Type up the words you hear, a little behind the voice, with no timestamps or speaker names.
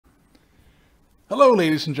Hello,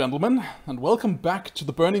 ladies and gentlemen, and welcome back to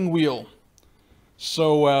the Burning Wheel.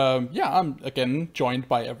 So, yeah, I'm again joined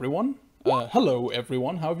by everyone. Hello,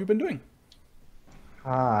 everyone. How have you been doing?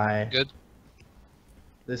 Hi. Good.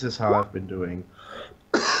 This is how I've been doing.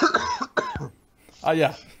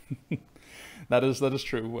 Yeah, that is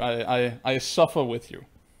true. I suffer with you.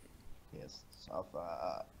 Yes,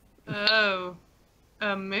 suffer. Oh.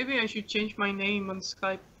 Maybe I should change my name on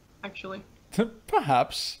Skype, actually.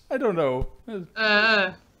 Perhaps. I don't know.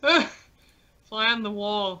 Fly on the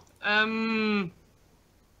wall. On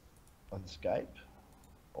Skype?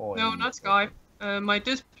 Or No, in- not Skype. My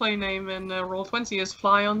display name in Roll20 is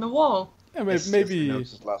Fly on the Wall. Yeah, Yes, maybe yes, I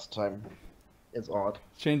noticed last time. It's odd.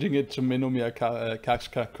 changing it to Minomia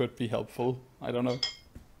Kakska could be helpful. I don't know.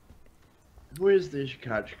 Who is this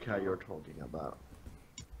Kachka you're talking about?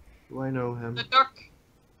 Do I know him? The duck.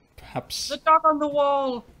 Perhaps. The duck on the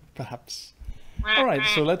wall. Perhaps. All right,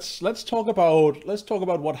 so let's talk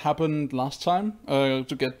about what happened last time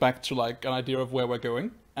to get back to like an idea of where we're going,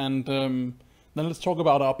 and then let's talk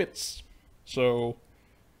about our bits. So,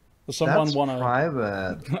 does someone That's wanna?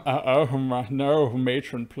 private. No,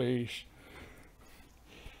 matron, please.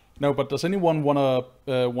 No, but does anyone wanna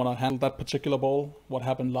handle that particular ball? What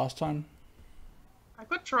happened last time? I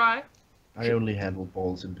could try. I only handle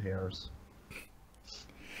balls in pairs.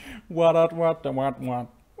 What?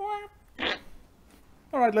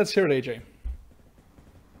 All right, let's hear it, AJ.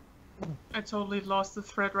 I totally lost the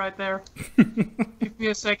thread right there. Give me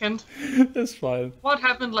a second. It's fine. What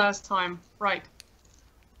happened last time? Right.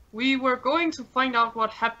 We were going to find out what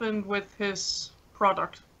happened with his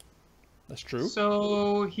product. That's true.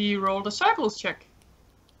 So he rolled a circles check.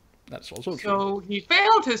 That's also true. So he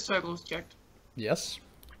failed his circles check. Yes.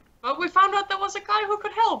 But we found out there was a guy who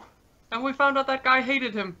could help. And we found out that guy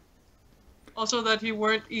hated him. Also that he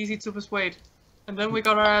weren't easy to persuade. And then we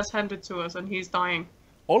got our ass handed to us and he's dying.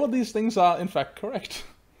 All of these things are in fact correct.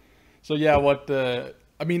 So yeah,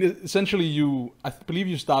 I mean, essentially I believe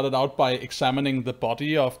you started out by examining the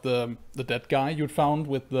body of the dead guy you'd found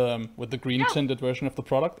with the green tinted version of the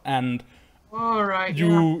product, and Alright,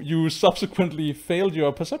 you subsequently failed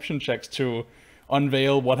your perception checks to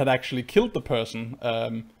unveil what had actually killed the person.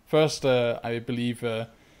 First, I believe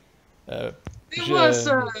It was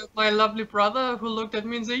my lovely brother who looked at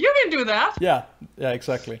me and said, "You can do that!" yeah,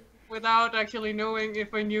 exactly. Without actually knowing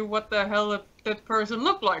if I knew what the hell that person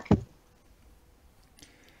looked like.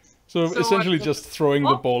 So So essentially I- just throwing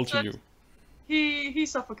the ball to that- you. He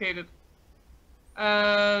suffocated.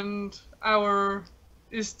 And our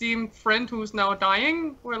esteemed friend who's now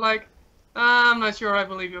dying, we're like, I'm not sure I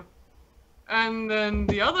believe you. And then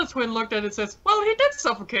the other twin looked at it and says, well, he did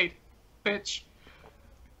suffocate, bitch.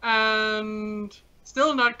 And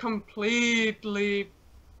still not completely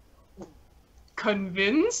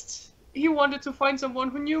convinced. He wanted to find someone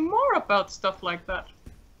who knew more about stuff like that.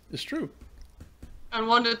 It's true. And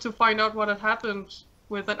wanted to find out what had happened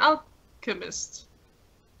with an alchemist.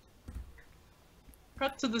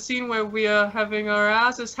 Cut to the scene where we are having our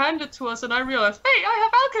asses handed to us and I realize, hey, I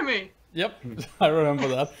have alchemy! Yep, I remember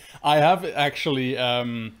that. I have actually,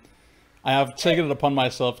 I have taken it upon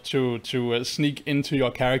myself to sneak into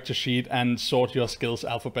your character sheet and sort your skills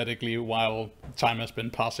alphabetically while time has been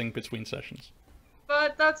passing between sessions.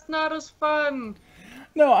 But that's not as fun!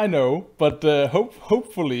 No, I know, but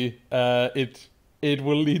hopefully it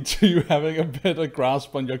will lead to you having a better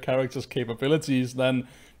grasp on your character's capabilities than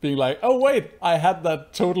being like, oh wait, I had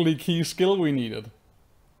that totally key skill we needed.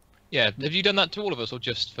 Yeah, have you done that to all of us, or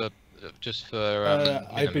just for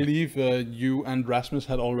I believe you and Rasmus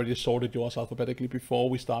had already sorted yours alphabetically before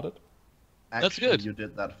we started. That's Actually, good. you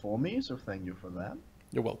did that for me, so thank you for that.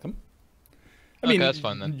 You're welcome. I Okay, mean, that's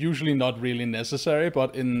fine then. usually not really necessary,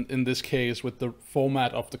 but in this case, with the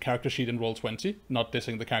format of the character sheet in Roll20, not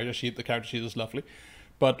dissing the character sheet is lovely,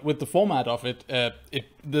 but with the format of it,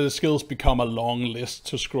 the skills become a long list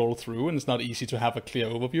to scroll through, and it's not easy to have a clear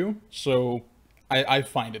overview. So I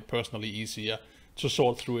find it personally easier to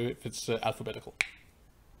sort through if it's alphabetical.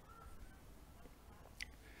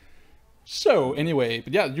 So anyway,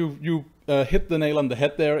 but yeah, you hit the nail on the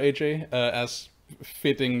head there, AJ, as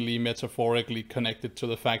fittingly metaphorically connected to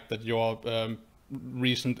the fact that your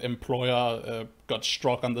recent employer got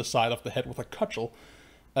struck on the side of the head with a cudgel.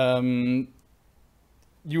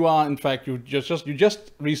 You are, in fact, you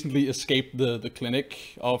just recently escaped the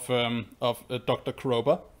clinic of Dr.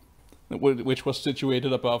 Krober, which was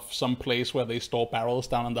situated above some place where they store barrels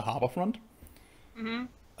down on the harbor front. Mm-hmm.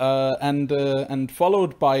 And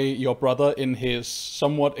followed by your brother in his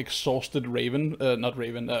somewhat exhausted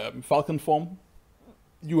falcon form.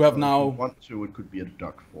 You have If now. you want to, it could be a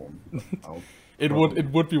duck form.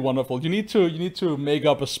 It would be wonderful. You need to make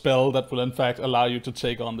up a spell that will in fact allow you to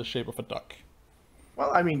take on the shape of a duck.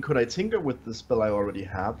 Well, I mean, could I tinker with the spell I already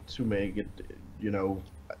have to make it,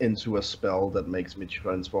 into a spell that makes me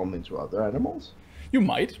transform into other animals? You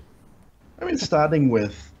might. I mean, starting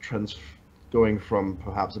with going from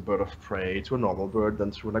perhaps a bird of prey to a normal bird, then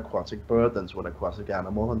to an aquatic bird, then to an aquatic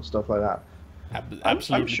animal, and stuff like that.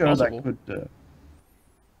 Absolutely I'm sure possible. that could.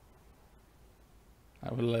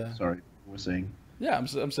 I will. Sorry, what was saying? Yeah,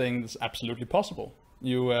 I'm saying it's absolutely possible.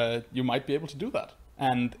 You might be able to do that,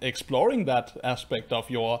 and exploring that aspect of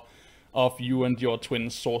you and your twin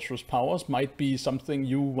sorceress powers might be something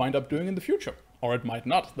you wind up doing in the future, or it might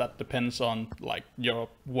not. That depends on like your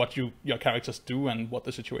characters do and what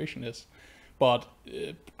the situation is. But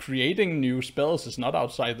creating new spells is not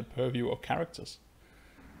outside the purview of characters.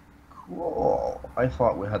 Cool. I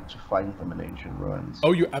thought we had to find them in ancient ruins.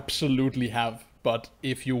 Oh, you absolutely have. But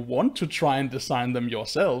if you want to try and design them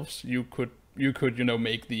yourselves, you could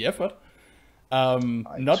make the effort.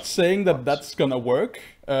 Not saying that that's gonna work,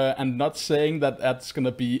 and not saying that that's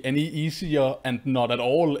gonna be any easier and not at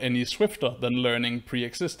all any swifter than learning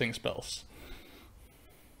pre-existing spells.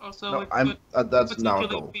 Also, No, it could that's now a particularly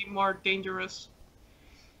goal. be more dangerous.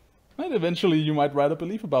 And eventually you might write a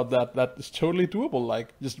belief about that. That is totally doable.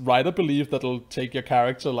 Like, just write a belief that'll take your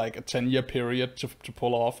character like a 10-year period to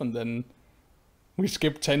pull off, and then we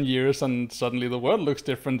skip 10 years and suddenly the world looks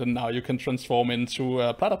different, and now you can transform into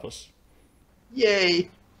a platypus. Yay!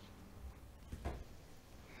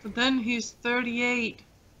 But then he's 38.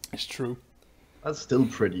 It's true. That's still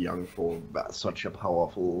pretty young for such a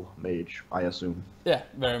powerful mage, I assume. Yeah,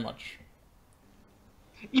 very much.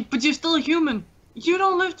 But you're still human. You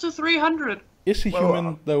don't live to 300. Is he Well,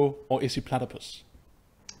 human though, or is he platypus?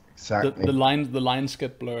 Exactly. The lines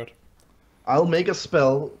get blurred. I'll make a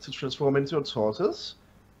spell to transform into a tortoise,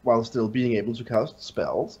 while still being able to cast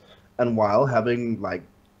spells, and while having, like,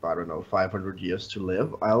 I don't know, 500 years to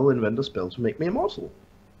live, I'll invent a spell to make me immortal.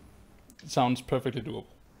 It sounds perfectly doable.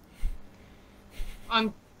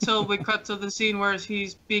 Until we cut to the scene where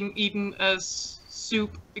he's being eaten as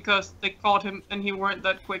soup because they caught him and he weren't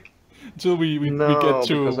that quick. Until we No, get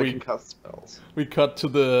to because I can cast spells. we cut to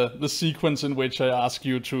the sequence in which I ask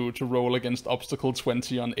you to roll against obstacle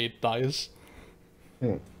 20 on 8 dice.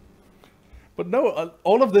 Hmm. But no,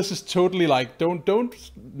 all of this is totally like, don't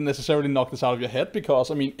necessarily knock this out of your head,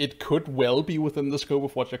 because I mean it could well be within the scope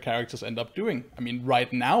of what your characters end up doing. I mean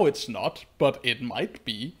right now it's not, but it might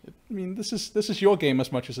be. I mean this is your game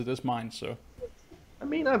as much as it is mine, so. I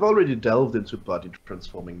mean, I've already delved into body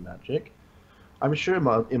transforming magic. I'm sure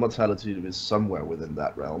immortality is somewhere within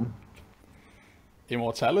that realm.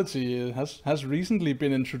 Immortality has recently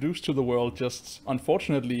been introduced to the world, just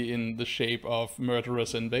unfortunately in the shape of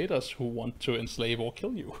murderous invaders who want to enslave or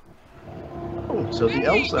kill you. Oh, so the elves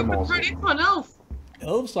are you could immortal. predict an elf.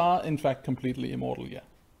 Elves are in fact completely immortal, yeah.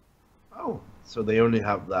 Oh, so they only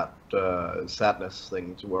have that sadness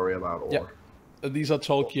thing to worry about, or... Yeah. These are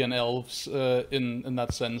Tolkien elves in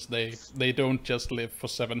that sense. They don't just live for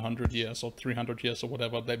 700 years or 300 years or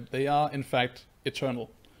whatever. They are in fact eternal.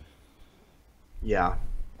 Yeah,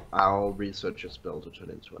 I'll research a spell to turn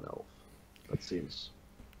into an elf. That seems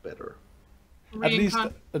better. At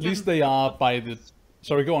least they are by the...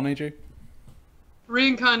 Sorry, go on, AJ.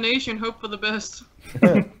 Reincarnation, hope for the best.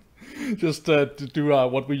 Just to do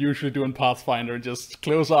what we usually do in Pathfinder, just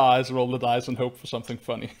close our eyes, roll the dice, and hope for something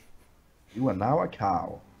funny. You are now a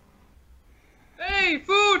cow. Hey,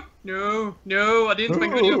 food! No, I didn't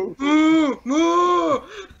make video. Moo, moo!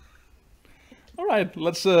 All right,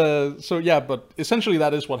 let's. So yeah, but essentially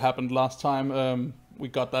that is what happened last time. We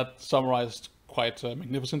got that summarized quite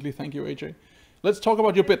magnificently. Thank you, AJ. Let's talk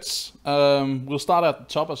about your bits. We'll start at the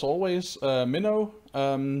top as always. Minnow,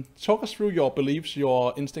 talk us through your beliefs,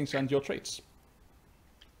 your instincts, and your traits.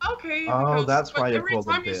 Okay. Oh, because- that's but why you every call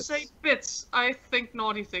them time you bits. say bits, I think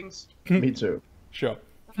naughty things. Me too. Sure,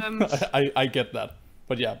 Um, I get that.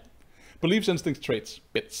 But yeah, beliefs, instincts, traits,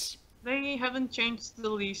 bits. they haven't changed the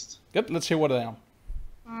least. Good. Let's hear what they are.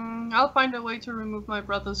 I'll find a way to remove my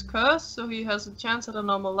brother's curse so he has a chance at a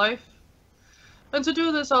normal life. And to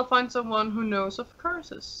do this, I'll find someone who knows of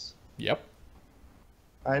curses. Yep.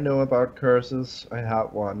 I know about curses. I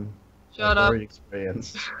have one. Shut I'm up. very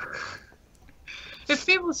experienced. If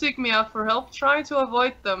people seek me out for help, try to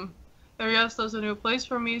avoid them. Ariasta's a new place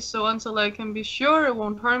for me, so until I can be sure it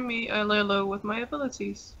won't harm me, I lay low with my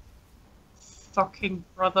abilities. Fucking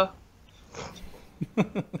brother.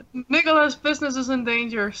 Nicholas' business is in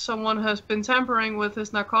danger. Someone has been tampering with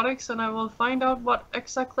his narcotics, and I will find out what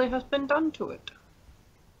exactly has been done to it.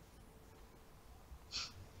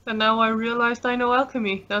 And now I realized I know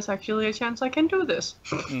alchemy. There's actually a chance I can do this.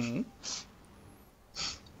 Mhm.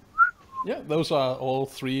 Yeah, those are all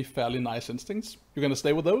 3 fairly nice instincts. You're gonna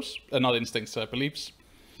stay with those? Not instincts, beliefs.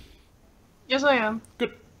 Yes, I am.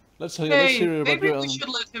 Good. Let's hear Hey, about maybe your... we should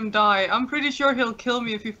let him die. I'm pretty sure he'll kill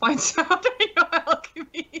me if he finds out I know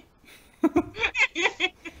alchemy.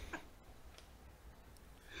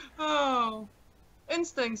 Oh,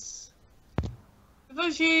 instincts. If I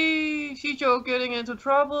see Joe getting into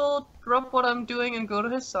trouble, drop what I'm doing and go to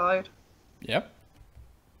his side. Yep.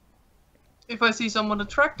 If I see someone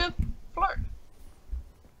attractive, flirt.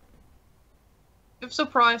 If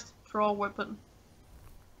surprised, draw a weapon.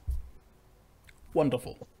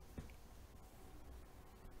 Wonderful.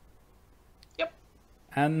 Yep.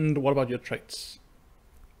 And what about your traits?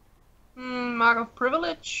 Mark of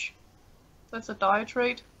privilege. That's a die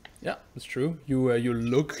trait. Yeah, it's true. You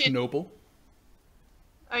look Gifted. noble.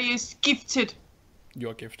 I is gifted.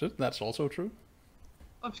 You're gifted. That's also true.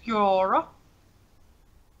 Obscura.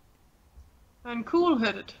 And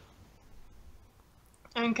cool-headed.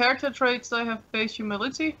 And character traits, I have base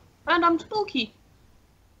humility. And I'm spooky.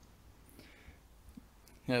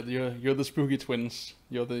 Yeah, you're the spooky twins.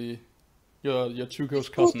 You're two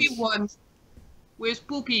ghost Spooky cousins. ones. We're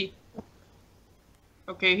spooky.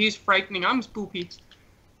 Okay, he's frightening. I'm spooky.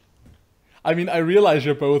 I mean, I realize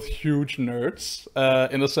you're both huge nerds,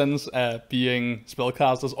 in a sense, being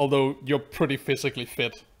spellcasters, although you're pretty physically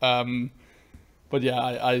fit. But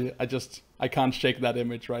yeah, I can't shake that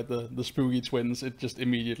image, right? The spooky twins, it just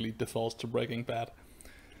immediately defaults to Breaking Bad.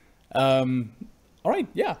 Alright,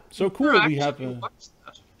 yeah, so cool. Never We have... actually watched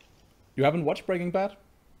that. You haven't watched Breaking Bad?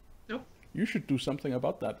 Nope. You should do something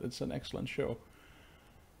about that. It's an excellent show.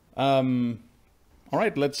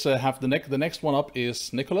 Alright, let's have the next one up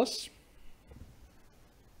is Nicholas.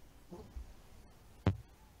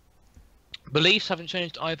 Beliefs haven't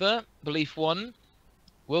changed either. Belief 1.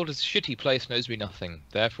 World is a shitty place, knows me nothing.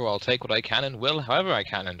 Therefore I'll take what I can and will, however I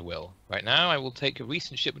can and will. Right now I will take a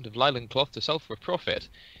recent shipment of Lylan cloth to sell for a profit.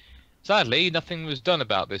 Sadly, nothing was done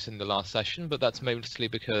about this in the last session, but that's mostly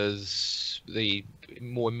because the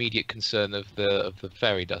more immediate concern of the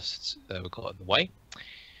fairy dusts were got in the way.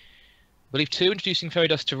 Belief 2. Introducing fairy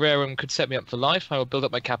dust to Rarum could set me up for life. I will build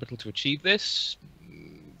up my capital to achieve this.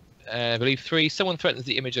 Belief 3. Someone threatens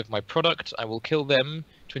the image of my product. I will kill them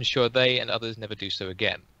to ensure they and others never do so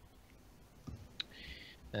again.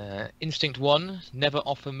 Instinct 1. Never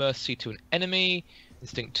offer mercy to an enemy.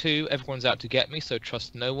 Instinct 2. Everyone's out to get me, so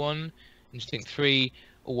trust no one. Instinct 3.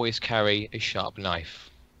 Always carry a sharp knife.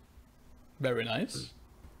 Very nice.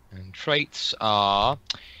 And traits are...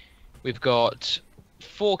 We've got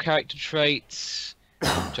 4 character traits,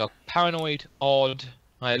 which are paranoid, odd,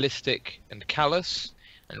 nihilistic, and callous.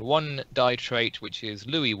 And 1 die trait, which is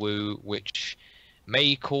Louis Woo, which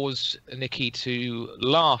may cause Nikki to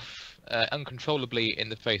laugh uncontrollably in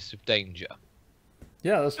the face of danger.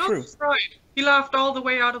 Yeah, that's true. That's right. He laughed all the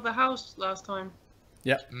way out of the house last time.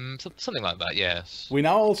 Yeah. Something like that, yes. We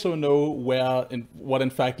now also know what in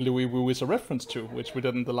fact Louis Woo is a reference to, which we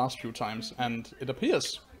didn't the last few times, and it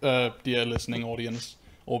appears, dear listening audience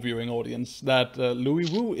or viewing audience, that Louis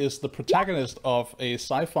Woo is the protagonist of a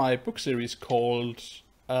sci-fi book series called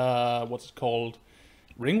what's it called?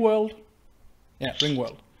 Ringworld? Yeah,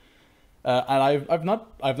 Ringworld. And I've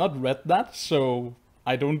not read that, so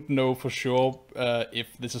I don't know for sure if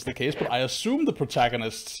this is the case, but I assume the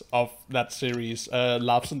protagonist of that series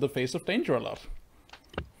laughs in the face of danger a lot.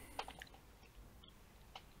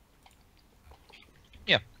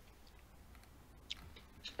 Yeah.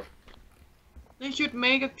 They should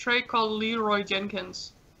make a trait called Leroy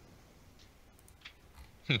Jenkins.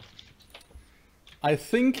 I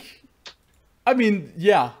mean,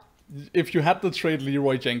 yeah, if you had the trait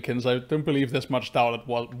Leroy Jenkins, I don't believe there's much doubt at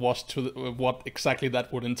what exactly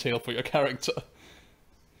that would entail for your character.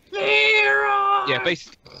 Leroy! Yeah,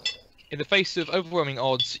 basically, in the face of overwhelming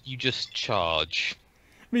odds, you just charge.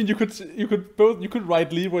 I mean, you could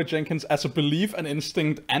write Leroy Jenkins as a belief, an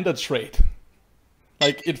instinct, and a trait.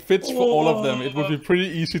 Like, it fits for all of them. It would be pretty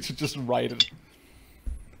easy to just write it.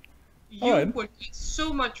 You would get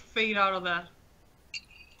so much fate out of that.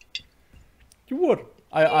 You would.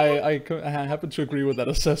 I happen to agree with that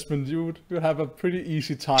assessment. You have a pretty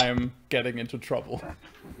easy time getting into trouble.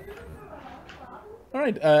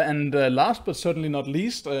 Alright, and last but certainly not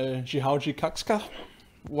least, Jihaoji Kakska.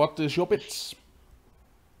 What is your bits?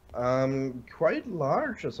 Quite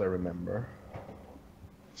large, as I remember.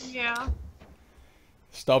 Yeah.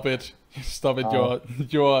 Stop it. Stop it.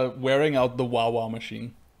 You're wearing out the Wawa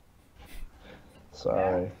machine.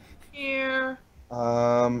 Sorry. Here.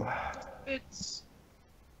 Um, It's...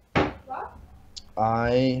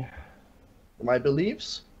 My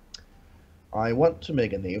beliefs. I want to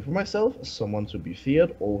make a name for myself as someone to be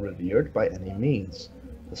feared or revered by any means.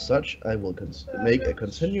 As such, I will make a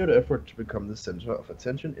continued effort to become the center of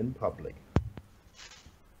attention in public.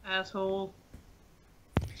 Asshole.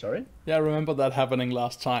 Sorry? Yeah, I remember that happening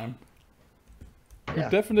last time.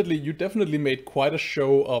 Yeah. You definitely made quite a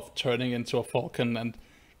show of turning into a falcon and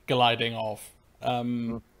gliding off.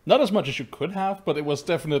 Not as much as you could have, but it was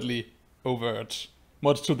definitely overt,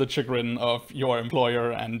 much to the chagrin of your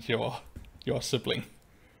employer and your sibling.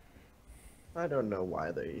 I don't know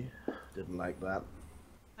why they didn't like that.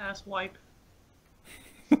 Ass wipe.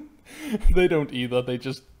 They don't either. They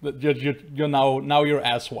just you're now you're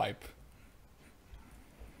asswipe,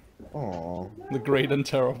 Aww. the great and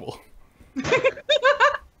terrible.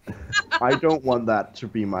 I don't want that to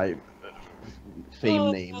be my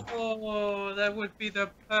fame name. Oh, that would be the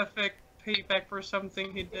perfect payback for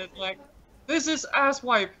something he did. Like, this is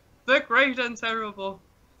Asswipe, the great and terrible.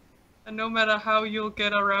 And no matter how you'll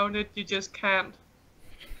get around it, you just can't.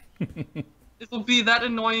 It'll be that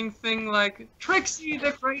annoying thing like, Trixie,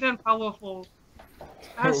 the great and powerful.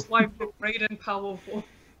 Asswipe, the great and powerful.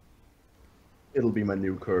 It'll be my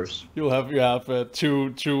new curse. You have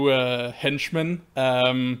two henchmen,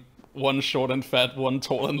 one short and fat, one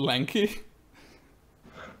tall and lanky.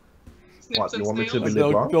 Snips What, and you want me to snails. be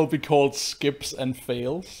Live They'll be called Skips and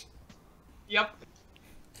Fails. Yep.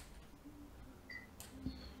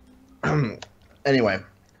 Anyway,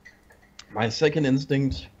 my second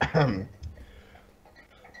instinct.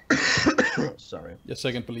 Sorry. Your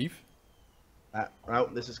second belief. Oh,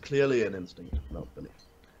 this is clearly an instinct, not belief.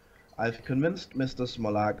 I've convinced Mr.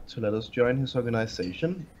 Smolak to let us join his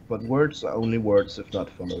organization, but words are only words if not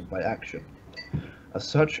followed by action. As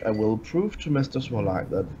such, I will prove to Mr. Smolak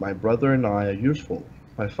that my brother and I are useful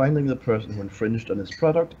by finding the person who infringed on his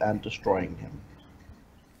product and destroying him.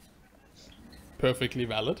 Perfectly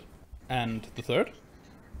valid. And the third?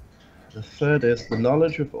 The third is, the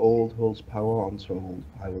knowledge of old holds power untold.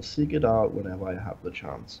 I will seek it out whenever I have the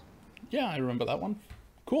chance. Yeah, I remember that one.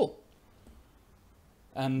 Cool.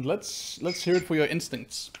 And let's hear it for your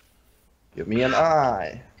instincts. Give me an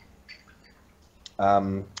eye.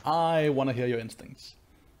 I want to hear your instincts.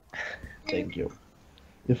 Thank you.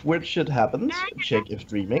 If weird shit happens, check if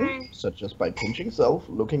dreaming, such as by pinching self,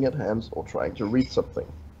 looking at hands, or trying to read something.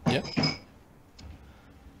 Yeah.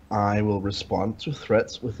 I will respond to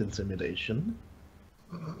threats with intimidation.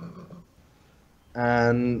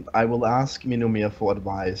 And I will ask Minomir for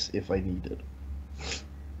advice if I need it.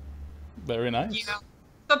 Very nice. Yeah.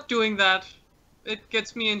 Stop doing that. It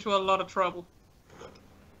gets me into a lot of trouble.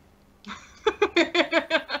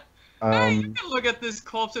 Hey, you can look at this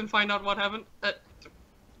corpse and find out what happened.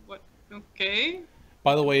 What? Okay.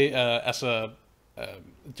 By the way,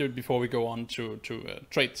 before we go on to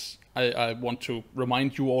traits, I want to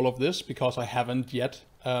remind you all of this because I haven't yet.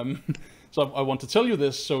 So I want to tell you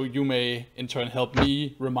this so you may in turn help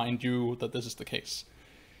me remind you that this is the case.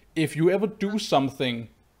 If you ever do something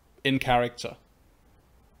in character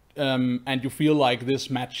and you feel like this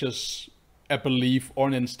matches a belief or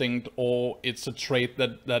an instinct or it's a trait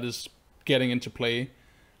that is getting into play,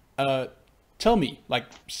 tell me, like,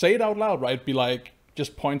 say it out loud, right? Be like,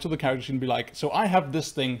 just point to the character sheet and be like, so I have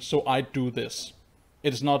this thing, so I do this.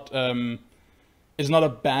 It's not a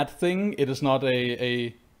bad thing. It is not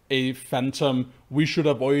a phantom, we should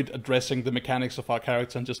avoid addressing the mechanics of our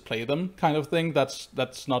character and just play them kind of thing.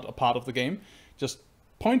 That's not a part of the game. Just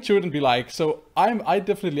point to it and be like, so I'm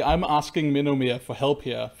asking Minomir for help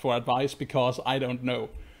here, for advice, because I don't know.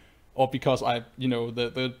 Or because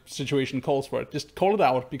the situation calls for it. Just call it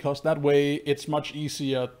out, because that way it's much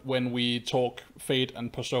easier when we talk Fate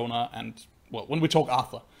and Persona and, well, when we talk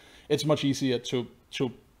Arthur. It's much easier to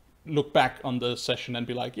look back on the session and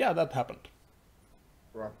be like, yeah, that happened.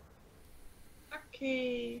 Right.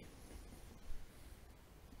 Okay.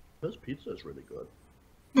 This pizza is really good.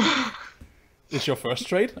 It's your first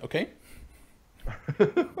trait, okay?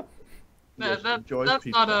 Yes, enjoy that's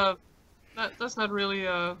pizza. that's not really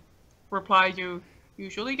a reply you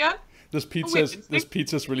usually get. This pizza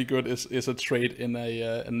is really good. Is a trait in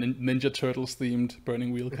a Ninja Turtles themed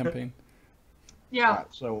Burning Wheel campaign. Yeah. Right,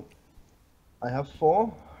 so I have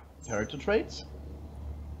 4 character traits.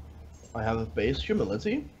 I have a base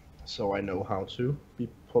humility, so I know how to be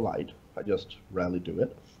polite. I just rarely do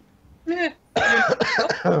it.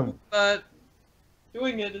 But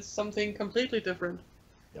doing it is something completely different.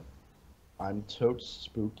 Yep. I'm totes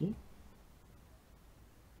spooky.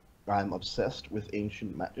 I'm obsessed with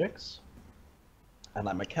ancient magics. And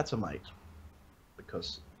I'm a catamite,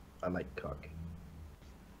 because I like cock.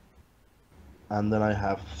 And then I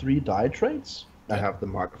have 3 die traits. I have the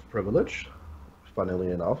Mark of Privilege,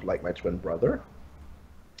 funnily enough, like my twin brother.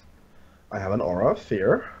 I have an Aura of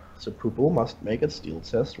Fear, so people must make a steal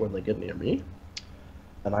test when they get near me.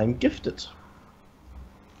 And I'm gifted.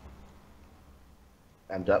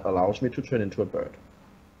 And that allows me to turn into a bird.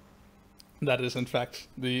 That is, in fact,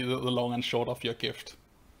 the long and short of your gift.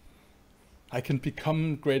 I can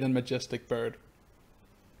become great and majestic bird.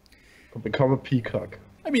 I'll become a peacock.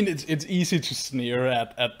 I mean, it's easy to sneer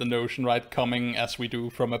at the notion, right? Coming, as we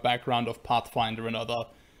do, from a background of Pathfinder and other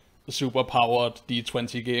super-powered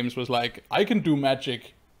D20 games, was like, I can do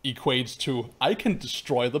magic equates to, I can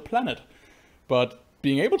destroy the planet. But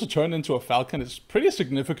being able to turn into a falcon is pretty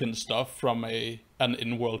significant stuff from an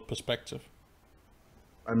in-world perspective.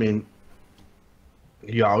 I mean,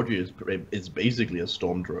 Yaoji is basically a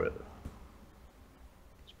storm druid.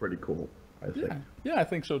 It's pretty cool, I think. Yeah, I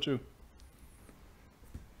think so too.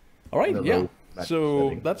 All right, In a yeah. low magic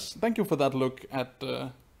So setting. thank you for that look at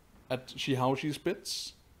Shihaoji's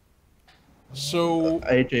bits. So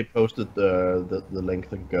AJ posted the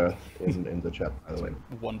length and girth in the chat, by the way.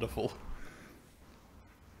 wonderful.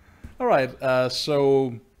 All right,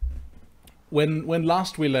 so when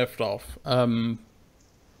last we left off,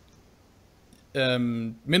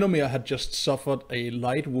 Minomir had just suffered a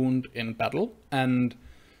light wound in battle, and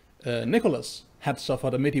Nicholas had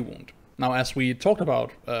suffered a midi wound. Now, as we talked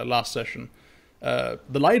about last session, the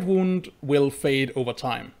light wound will fade over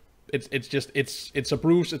time. It's a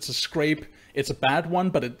bruise, it's a scrape, it's a bad one,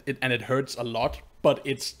 but it hurts a lot, but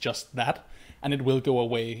it's just that, and it will go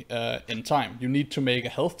away in time. You need to make a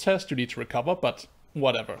health test, you need to recover, but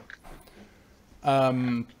whatever.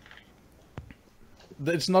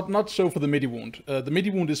 It's not so for the midi wound. The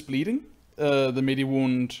midi wound is bleeding. The midi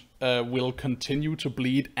wound will continue to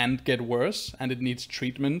bleed and get worse, and it needs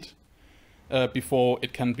treatment before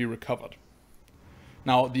it can be recovered.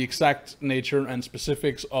 Now, the exact nature and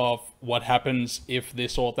specifics of what happens if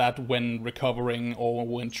this or that when recovering or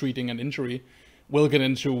when treating an injury, we'll get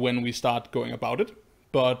into when we start going about it.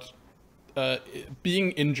 But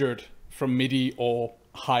being injured from midi or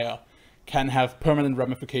higher can have permanent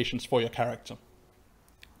ramifications for your character.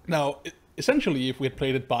 Now, essentially, if we had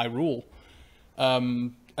played it by rule,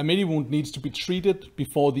 a midi wound needs to be treated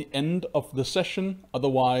before the end of the session.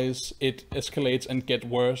 Otherwise, it escalates and gets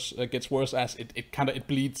worse as it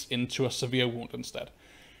bleeds into a severe wound instead.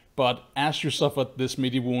 But as you suffered this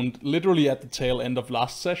midi wound literally at the tail end of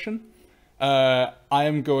last session, I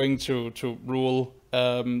am going to rule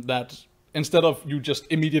that instead of you just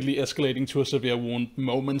immediately escalating to a severe wound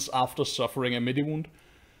moments after suffering a midi wound,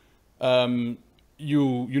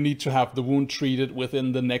 you need to have the wound treated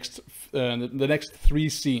within the next 3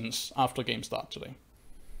 scenes after game start today.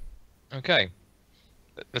 Okay.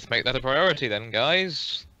 Let's make that a priority then,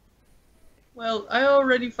 guys. Well, I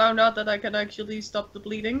already found out that I can actually stop the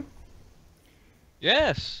bleeding,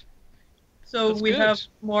 Yes. so That's we good. have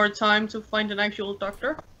more time to find an actual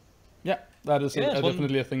doctor. Yeah, that is Yes, one-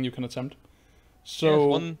 definitely a thing you can attempt. Yes, So,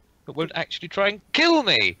 one that won't actually try and kill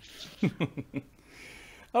me.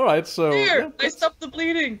 all right. So, Here, yeah, I that's- stopped the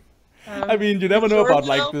bleeding. I mean, you never know sure about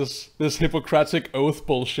now? like this Hippocratic oath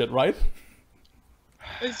bullshit, right?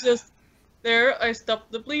 It's just there. I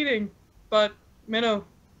stopped the bleeding, but Minnow,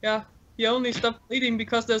 yeah, he only stopped bleeding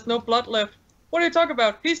because there's no blood left. What are you talking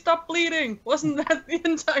about? He stopped bleeding. Wasn't that the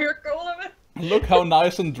entire goal of it? Look how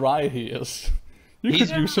nice and dry he is. You He's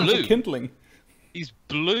could use him for blue. kindling. He's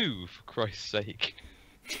blue, for Christ's sake.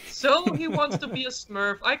 So he wants to be a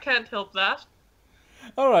Smurf. I can't help that.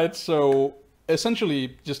 All right, so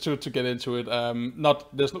essentially, just to get into it,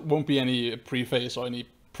 won't be any preface or any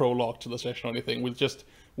prologue to the session or anything.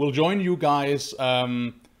 We'll join you guys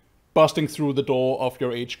busting through the door of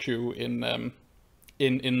your HQ in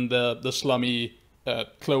the slummy,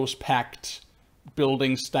 close-packed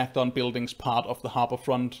buildings stacked on buildings part of the harbor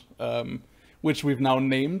front, which we've now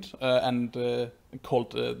named and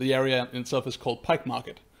called the area itself is called Pike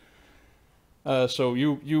Market. So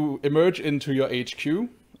you emerge into your HQ,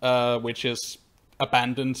 which is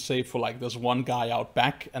abandoned, save for like there's one guy out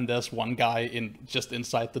back and there's one guy just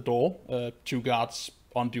inside the door. 2 guards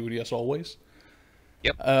on duty as always.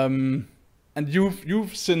 Yep. And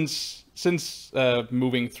you've since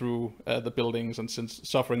moving through the buildings and since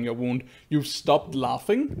suffering your wound, you've stopped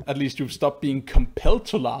laughing. At least you've stopped being compelled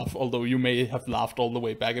to laugh, although you may have laughed all the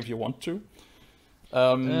way back if you want to.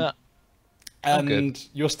 I'm good. And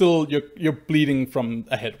you're bleeding from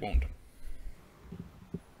a head wound.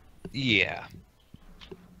 Yeah.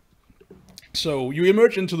 So you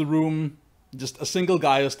emerge into the room. Just a single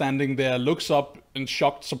guy is standing there, looks up in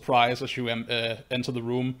shocked surprise as you enter the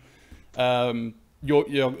room. your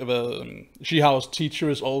Shihao's teacher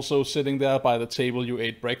is also sitting there by the table you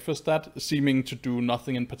ate breakfast at, seeming to do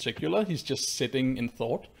nothing in particular. He's just sitting in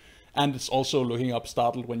thought, and it's also looking up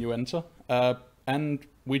startled when you enter. And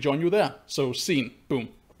we join you there. So scene, boom.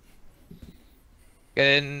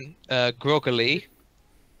 Then groggily,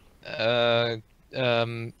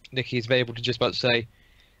 Nikki's able to just about say,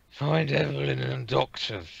 "Find Evelyn and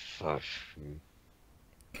Doctor Fush."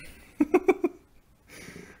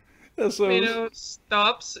 Yeah, so Mino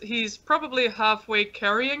stops. He's probably halfway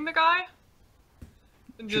carrying the guy.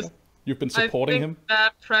 And just, you've been supporting I think him.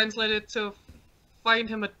 that translated to find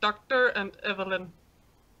him a doctor and Evelyn.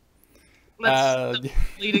 Let's stop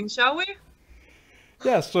bleeding, shall we?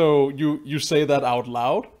 Yeah, so you say that out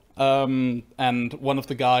loud, and one of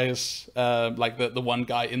the guys, like the one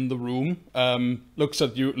guy in the room, looks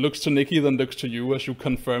at you, looks to Nikki, then looks to you as you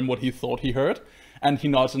confirm what he thought he heard, and he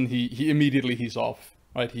nods and he immediately he's off.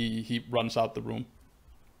 Right, he runs out the room.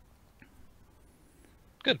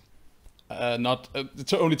 Good.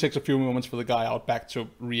 It only takes a few moments for the guy out back to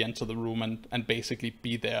re-enter the room and basically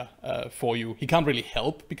be there for you. He can't really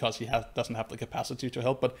help because he doesn't have the capacity to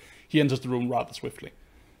help, but he enters the room rather swiftly.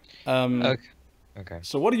 Okay.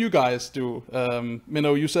 So what do you guys do?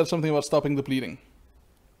 Minnow, you said something about stopping the bleeding.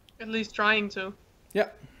 At least trying to. Yeah.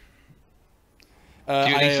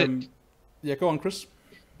 Yeah, go on, Chris.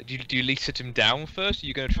 Do you at least sit him down first? Are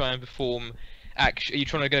you going to try and perform action? Are you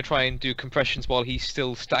going to try and do compressions while he's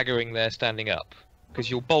still staggering there, standing up? Because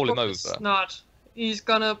you'll bowl him over. Not. He's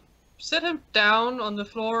gonna sit him down on the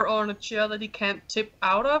floor or on a chair that he can't tip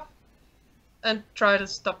out of, and try to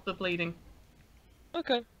stop the bleeding.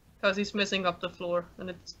 Okay. Because he's messing up the floor, and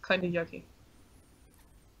it's kind of yucky.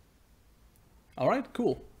 All right,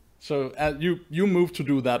 cool. So you move to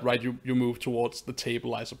do that, right? You move towards the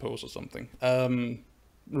table, I suppose, or something.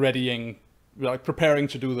 Readying, like preparing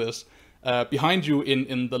to do this. Behind you,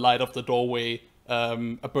 in the light of the doorway,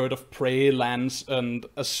 a bird of prey lands and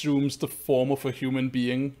assumes the form of a human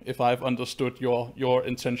being. If I've understood your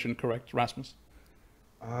intention correct, Rasmus.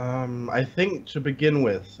 I think to begin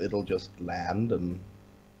with, it'll just land and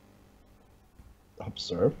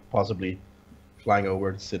observe, possibly flying over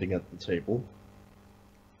and sitting at the table.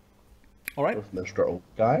 All right. With Mr. Old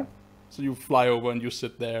Guy. So you fly over and you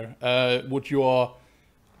sit there. Would your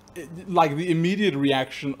like the immediate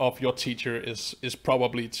reaction of your teacher is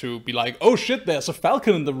probably to be like, oh shit, there's a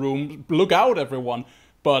falcon in the room, look out everyone.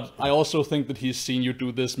 But I also think that he's seen you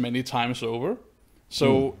do this many times over.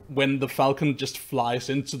 So when the falcon just flies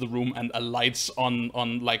into the room and alights on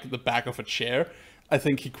like the back of a chair, I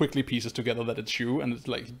think he quickly pieces together that it's you, and it's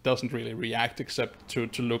like he doesn't really react except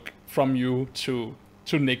to look from you to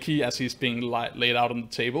Nikki as he's being laid out on the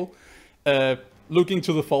table, looking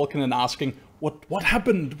to the falcon and asking, What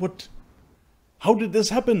happened? How did this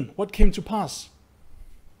happen? What came to pass?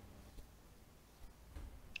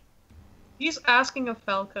 He's asking a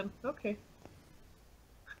falcon. Okay.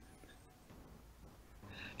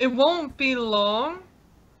 It won't be long.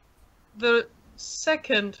 The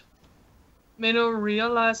second Minnow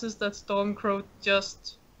realizes that Stormcrow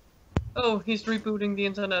just... Oh, he's rebooting the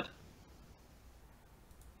internet.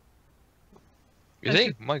 Is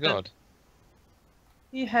he? My god.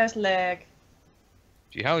 He has lag.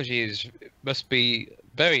 Jihaoji must be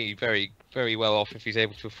very, very, very well off if he's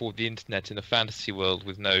able to afford the internet in a fantasy world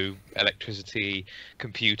with no electricity,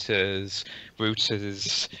 computers,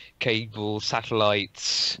 routers, cables,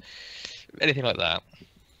 satellites, anything like that.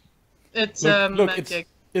 It's look, magic.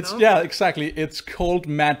 It's no? yeah, exactly. It's called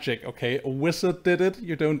magic. Okay, a wizard did it.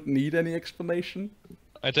 You don't need any explanation.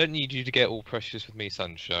 I don't need you to get all precious with me,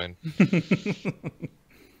 sunshine.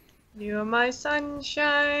 You're my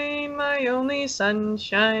sunshine, my only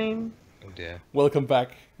sunshine. Oh dear. Welcome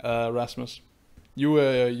back, Rasmus. You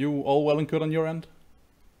all well and good on your end?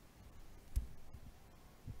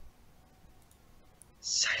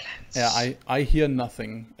 Silence. Yeah, I hear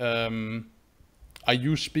nothing. Are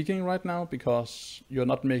you speaking right now? Because you're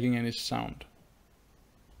not making any sound.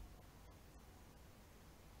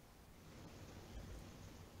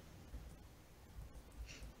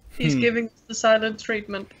 He's giving us the silent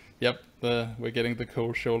treatment. Yep, we're getting the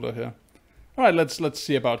cold shoulder here. All right, let's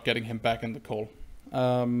see about getting him back in the call.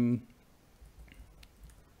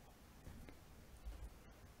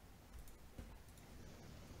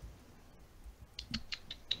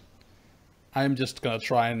 I'm just gonna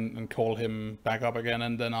try and call him back up again,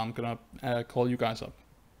 and then I'm gonna call you guys up.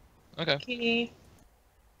 Okay. Okay.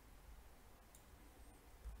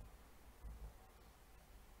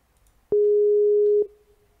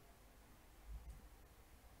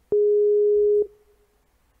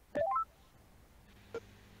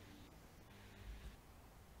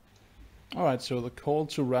 Alright, so the call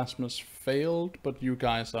to Rasmus failed, but you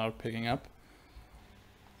guys are picking up.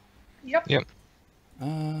 Yep. Yep.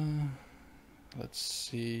 Let's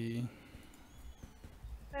see.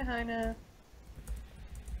 Hi, Heine.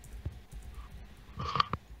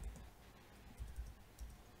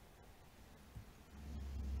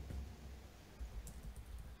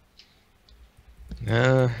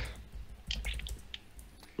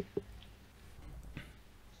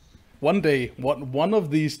 One day, one of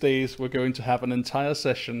these days, we're going to have an entire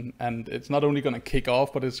session, and it's not only going to kick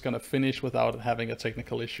off, but it's going to finish without having a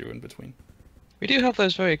technical issue in between. We do have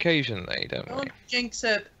those very occasionally, don't we? Don't jinx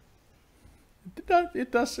it.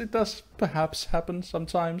 It does perhaps happen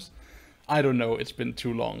sometimes. I don't know, it's been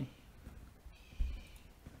too long.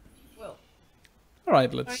 Well,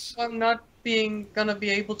 Alright, let's... I'm not gonna be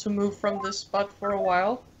able to move from this spot for a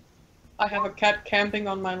while. I have a cat camping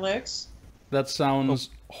on my legs. That sounds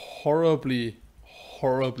horribly,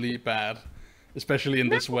 horribly bad. Especially in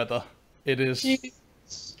this weather. It is...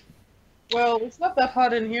 Jeez. Well, it's not that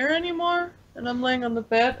hot in here anymore, and I'm laying on the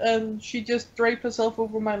bed, and she just draped herself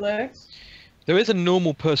over my legs. There is a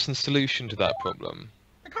normal person solution to that problem.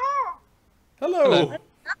 Hello!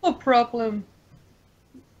 No problem.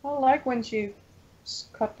 I like when she's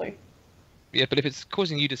cuddly. Yeah, but if it's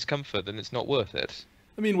causing you discomfort, then it's not worth it.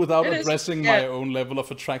 I mean, without It is, addressing yeah. my own level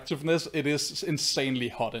of attractiveness, it is insanely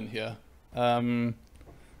hot in here.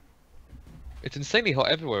 It's insanely hot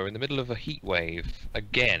everywhere in the middle of a heat wave.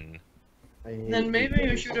 Again. Then maybe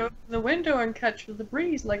you should open the window and catch the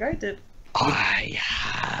breeze like I did. I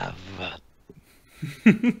have.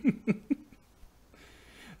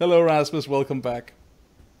 Hello, Rasmus, welcome back.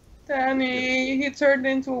 Danny, he turned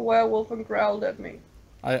into a werewolf and growled at me.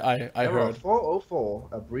 I Error heard. 404.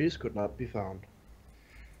 A breeze could not be found.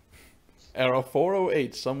 Error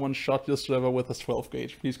 408. Someone shot your server with a 12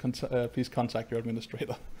 gauge. Please contact your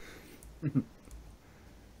administrator.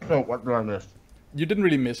 So what did I miss? You didn't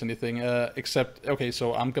really miss anything, except... Okay,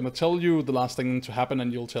 so I'm gonna tell you the last thing to happen,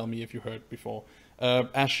 and you'll tell me if you heard before.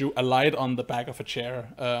 As you alight on the back of a chair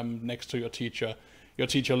next to your teacher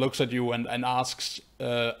looks at you and asks,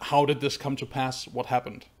 how did this come to pass? What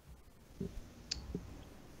happened?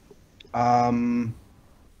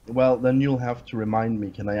 Well, then you'll have to remind me,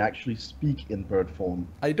 can I actually speak in bird form?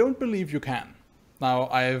 I don't believe you can. Now,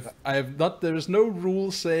 I have not... There is no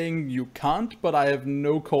rule saying you can't, but I have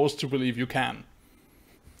no cause to believe you can.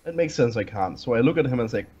 It makes sense I can't, so I look at him and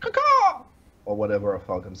say, caw, or whatever a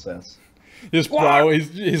falcon says. His brow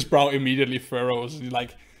immediately furrows. He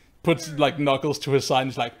like puts like knuckles to his side and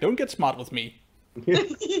he's like, don't get smart with me.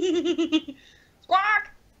 Squawk!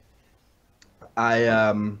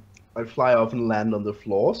 I fly off and land on the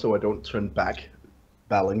floor so I don't turn back,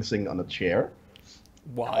 balancing on a chair.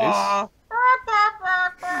 Wise.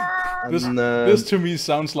 And, This to me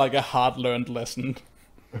sounds like a hard-learned lesson.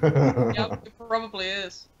 Yep, it probably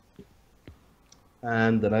is.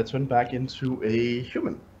 and then I turn back into a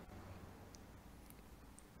human.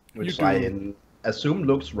 Which You I do. assume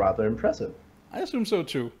looks rather impressive. I assume so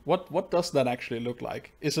too. What does that actually look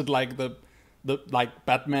like? Is it like the like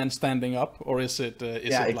Batman standing up, or is it?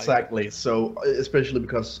 Yeah, exactly. So, especially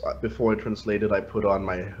because before I translated, I put on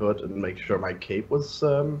my hood and make sure my cape was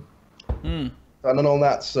done and all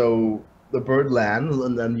that. So the bird lands,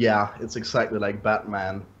 and then yeah, it's exactly like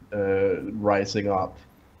Batman rising up.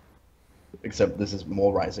 Except this is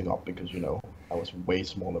more rising up because I was way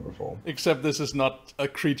smaller before. Except this is not a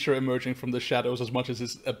creature emerging from the shadows as much as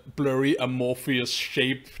it's a blurry, amorphous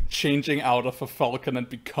shape changing out of a falcon and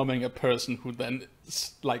becoming a person who then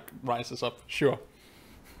like rises up. Sure.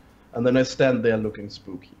 And then I stand there looking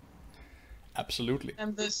spooky. Absolutely.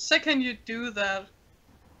 And the second you do that,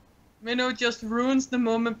 Minnow just ruins the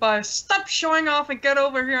moment by stop showing off and get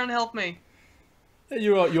over here and help me.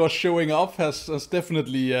 Your showing off has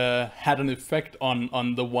definitely had an effect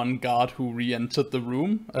on the one guard who re-entered the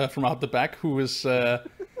room from out the back, who is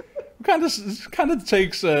kind of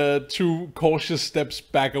takes 2 cautious steps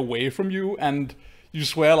back away from you, and you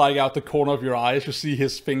swear like out the corner of your eyes you see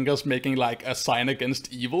his fingers making like a sign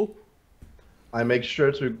against evil. I make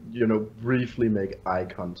sure to, briefly make eye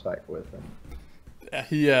contact with him.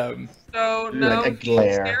 So now Like a he's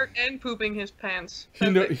glare. scared and pooping his pants.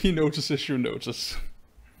 He notices you notice.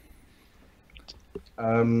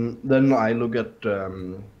 Then I look at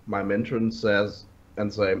my mentor and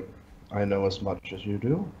say, I know as much as you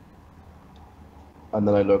do. And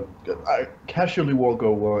then I casually walk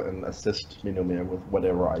over and assist Minomir with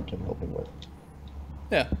whatever I can help him with.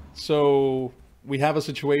 Yeah, so we have a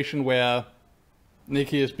situation where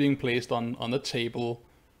Nikki is being placed on the table,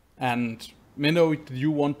 and Minnow, do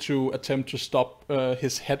you want to attempt to stop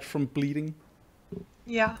his head from bleeding?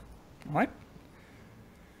 Yeah. All right.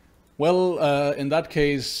 Well, in that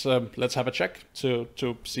case, let's have a check to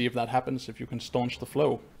see if that happens, if you can staunch the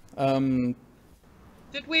flow. Did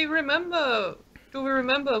we remember? Do we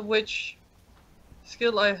remember which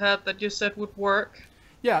skill I had that you said would work?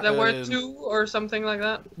 Yeah, There were 2 or something like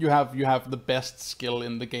that. You have the best skill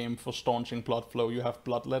in the game for staunching blood flow. You have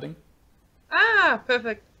bloodletting. Ah,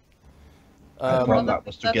 perfect. I thought that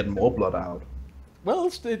was to get more blood out.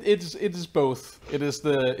 Well, it is both. It is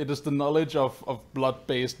the knowledge of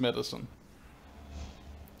blood-based medicine,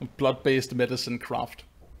 blood-based medicine craft.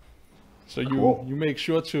 So you make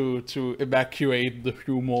sure to evacuate the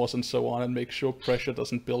humors and so on, and make sure pressure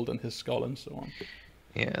doesn't build in his skull and so on.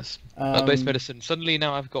 Yes. Blood-based medicine. Suddenly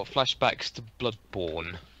now I've got flashbacks to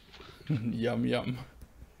Bloodborne. Yum yum.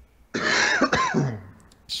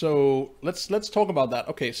 So let's talk about that.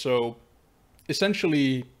 Okay, so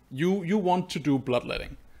essentially you want to do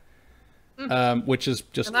bloodletting, which is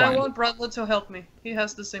just And fine. I want Bradley to help me. He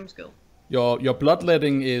has the same skill. Your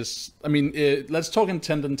bloodletting is, I mean, let's talk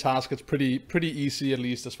intent and task. It's pretty easy, at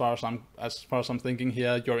least as far as I'm thinking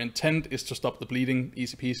here. Your intent is to stop the bleeding,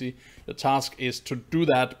 easy peasy. Your task is to do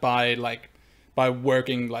that by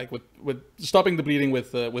working like with stopping the bleeding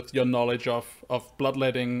with your knowledge of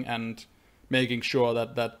bloodletting and making sure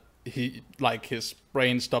that he, like, his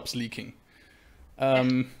brain stops leaking.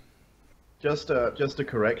 Just a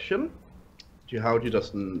correction. Jihaoji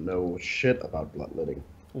doesn't know shit about bloodletting.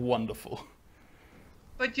 Wonderful.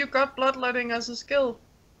 But you got bloodletting as a skill.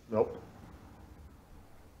 Nope.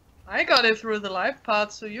 I got it through the life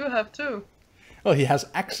path, so you have too. Well, he has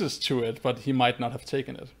access to it, but he might not have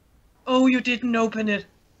taken it. Oh, you didn't open it.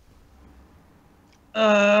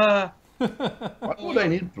 What would I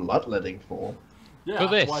need bloodletting for? Yeah, For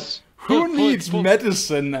this. who needs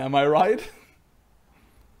medicine, am I right?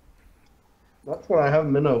 That's what I have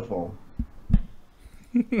Minnow for.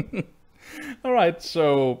 All right,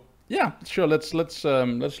 so yeah, sure. Let's look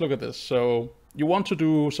at this. So you want to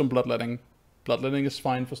do some bloodletting. Bloodletting is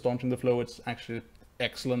fine for staunching the flow. It's actually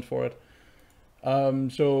excellent for it.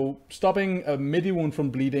 So stopping a midi wound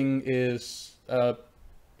from bleeding is a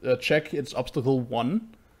check. It's obstacle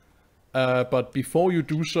 1. But before you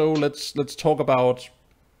do so, let's talk about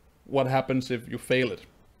what happens if you fail it.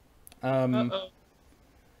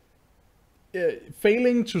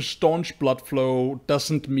 Failing to staunch blood flow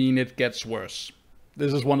doesn't mean it gets worse.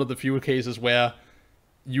 This is one of the few cases where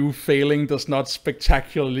you failing does not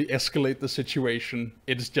spectacularly escalate the situation.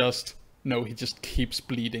 It's just, no, he just keeps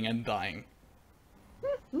bleeding and dying.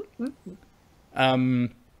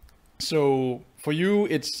 So for you,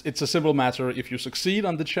 it's a simple matter. If you succeed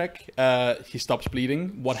on the check, he stops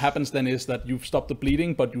bleeding. What happens then is that you've stopped the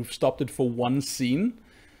bleeding, but you've stopped it for one scene.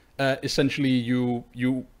 Essentially,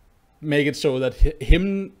 you make it so that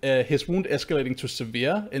his wound escalating to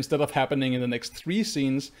severe, instead of happening in the next 3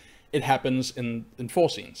 scenes, it happens in 4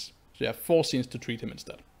 scenes. So you have 4 scenes to treat him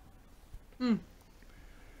instead.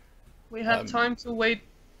 We have time to wait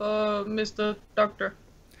for Mr. Doctor.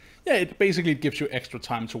 Yeah, it basically gives you extra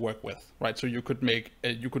time to work with, right? So you could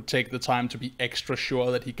take the time to be extra sure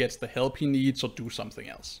that he gets the help he needs or do something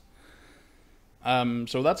else.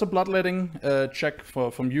 So that's a bloodletting check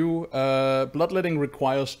from you. Bloodletting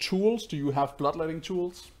requires tools. Do you have bloodletting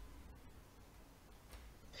tools?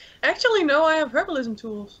 Actually, no, I have herbalism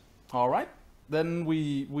tools. All right. Then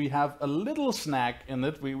we have a little snack in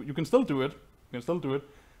it. You can still do it.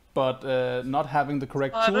 But not having the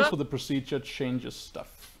correct tools for the procedure changes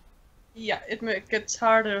stuff. Yeah, it gets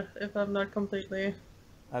harder if I'm not completely...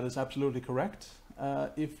 That is absolutely correct.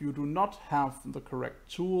 If you do not have the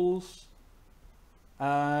correct tools,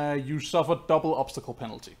 you suffer double obstacle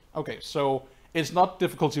penalty. Okay, so it's not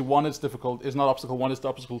difficulty 1, it's difficult. It's not obstacle 1, it's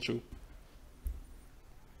obstacle 2.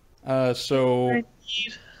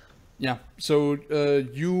 Yeah, so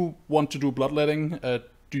you want to do bloodletting.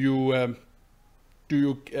 Do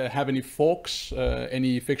you have any forks,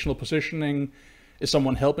 any fictional positioning? Is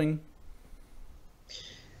someone helping?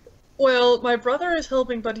 Well, my brother is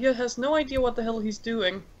helping, but he has no idea what the hell he's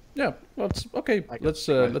doing. Yeah, well, okay. Let's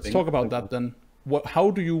talk about that then. How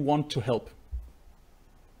do you want to help?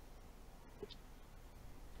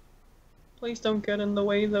 Please don't get in the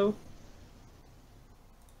way, though.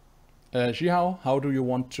 Jihao, how do you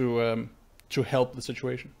want to help the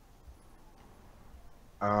situation?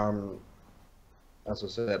 As I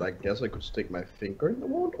said, I guess I could stick my finger in the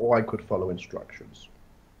wound, or I could follow instructions.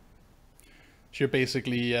 So you're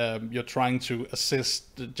basically you're trying to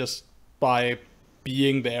assist just by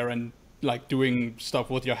being there and like doing stuff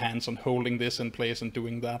with your hands and holding this in place and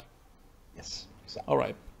doing that. Yes. Exactly. All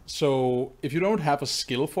right. So if you don't have a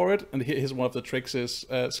skill for it, and here's one of the tricks is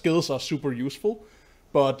skills are super useful,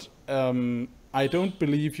 but I don't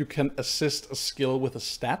believe you can assist a skill with a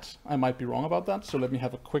stat. I might be wrong about that, so let me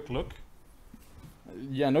have a quick look.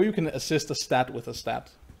 Yeah, I know you can assist a stat with a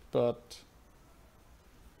stat, but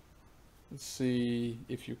let's see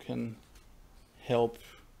if you can help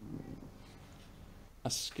a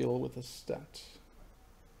skill with a stat.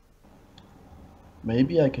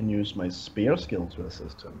 Maybe I can use my spear skill to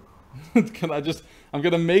assist him. I'm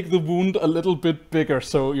gonna make the wound a little bit bigger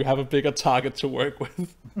so you have a bigger target to work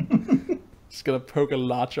with. Just gonna poke a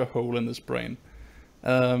larger hole in his brain.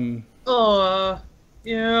 Oh,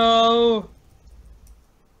 yo.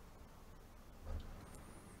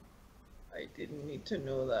 I didn't need to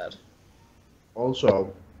know that.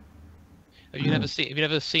 Also, Have you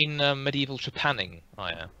never seen medieval trepanning,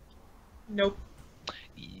 Aya? Nope.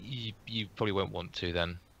 You probably won't want to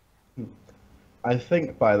then. I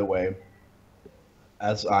think, by the way,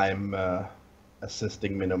 as I'm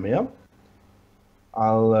assisting Minomir,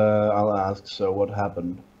 I'll ask, so what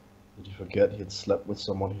happened? Did he forget he'd slept with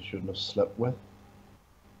someone he shouldn't have slept with?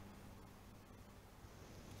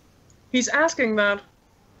 He's asking that.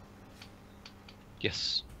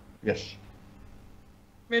 Yes. Yes.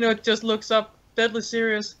 Mino just looks up, deadly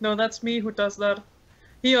serious. No, that's me who does that.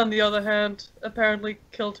 He, on the other hand, apparently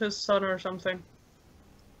killed his son or something.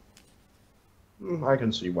 I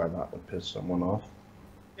can see why that would piss someone off.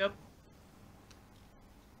 Yep.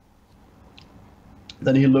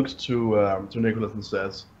 Then he looks to Nicholas and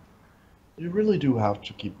says, "You really do have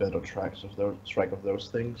to keep better track of those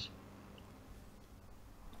things."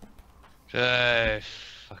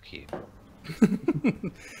 Fuck you.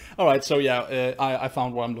 All right, so yeah, I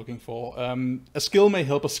found what I'm looking for. A skill may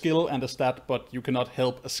help a skill and a stat, but you cannot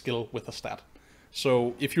help a skill with a stat.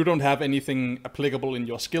 So if you don't have anything applicable in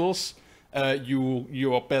your skills,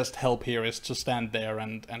 your best help here is to stand there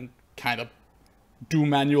and kind of do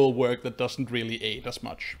manual work that doesn't really aid as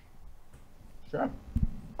much. Sure.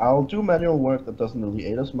 I'll do manual work that doesn't really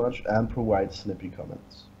aid as much and provide snippy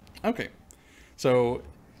comments. Okay, so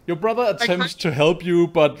your brother attempts to help you,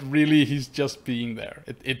 but really he's just being there.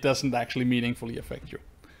 It doesn't actually meaningfully affect you.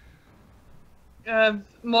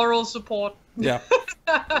 Moral support. Yeah.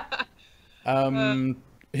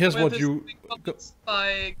 Here's what you...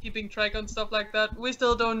 By keeping track on stuff like that. We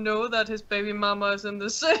still don't know that his baby mama is in the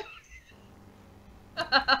city.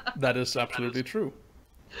 That is absolutely true.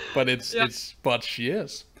 But but she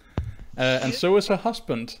is. And so is her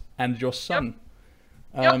husband and your son.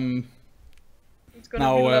 Yep.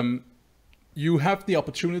 Now, you have the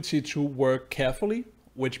opportunity to work carefully,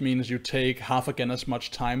 which means you take half again as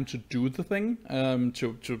much time to do the thing,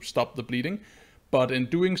 to stop the bleeding. But in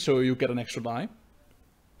doing so, you get an extra die.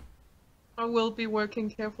 I will be working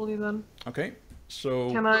carefully then. Okay,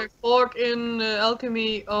 so... Can I fork in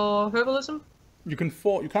alchemy or herbalism? You can't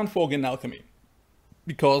fork in alchemy.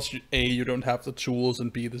 Because A, you don't have the tools,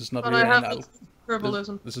 and B, this is not But really I have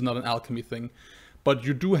herbalism. This is not an alchemy thing. But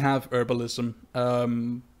you do have herbalism,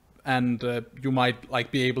 and you might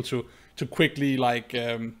like be able to quickly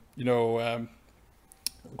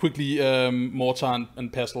quickly mortar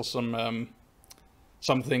and pestle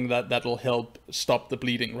something that'll help stop the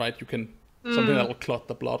bleeding, right? You can something that'll clot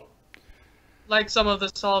the blood. Like some of the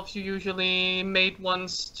salves you usually made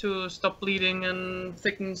once to stop bleeding and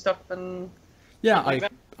thicken stuff and. Yeah,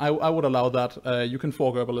 like I would allow that. You can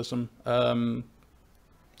fork herbalism.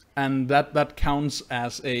 And that counts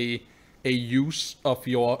as a use of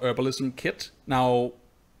your herbalism kit. Now,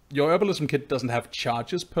 your herbalism kit doesn't have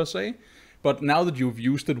charges per se, but now that you've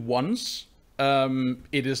used it once,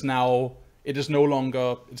 it is no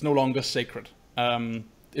longer sacred.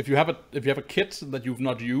 If you have a kit that you've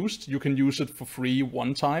not used, you can use it for free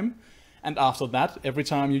one time, and after that, every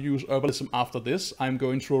time you use herbalism after this, I'm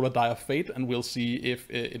going to roll a die of fate, and we'll see if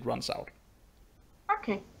it runs out.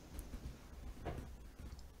 Okay.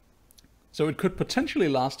 So it could potentially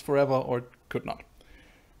last forever, or it could not.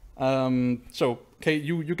 So, okay,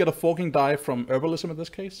 you get a forking die from herbalism in this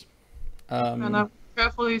case. And I'm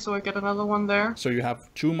carefully, so I get another one there. So you have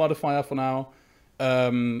 2 modifier for now.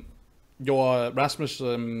 Your Rasmus,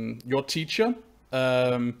 your teacher,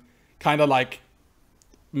 kind of like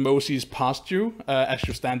moseys past you as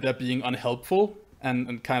you stand there being unhelpful,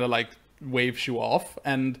 and kind of like waves you off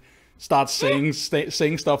and starts saying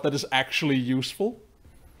stuff that is actually useful.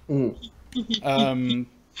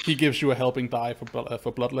 He gives you a helping die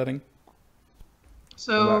for bloodletting.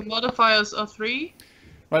 So modifiers are 3.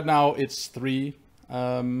 Right now it's 3.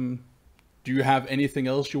 Do you have anything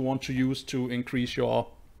else you want to use to increase your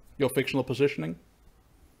fictional positioning?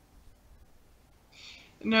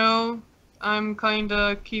 No, I'm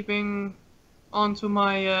kinda keeping onto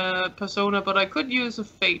my persona, but I could use a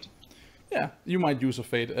fate. Yeah, you might use a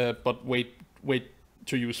fate, but wait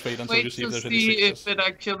to use fate until you Wait see if to there's any see sixes. if it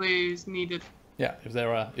actually is needed. Yeah,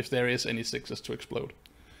 if there is any sixes to explode.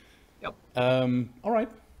 Yep. All right.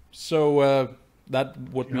 So that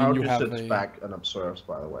would mean you have sits a. back and observes,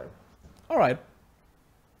 by the way. All right.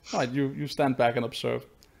 All right. You stand back and observe.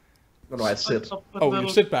 No, I sit. Oh, you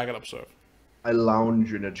sit back and observe. I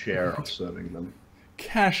lounge in a chair, observing them.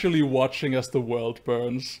 Casually watching as the world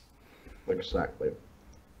burns. Exactly.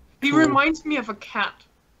 He Cool. reminds me of a cat.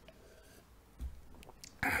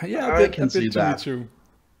 Yeah, I can see to that. me too.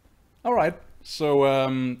 All right. So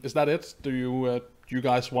is that it? Do you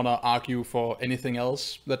guys want to argue for anything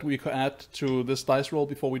else that we could add to this dice roll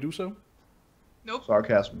before we do so? Nope.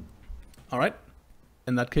 Sarcasm. All right.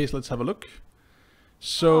 In that case, let's have a look.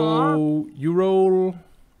 So you roll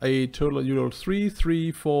a total. You roll 3,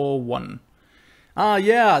 3, 4, 1. Ah,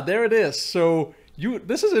 yeah, there it is. So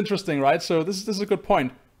this is interesting, right? So this is a good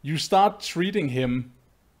point. You start treating him,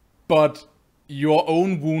 but your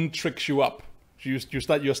own wound tricks you up.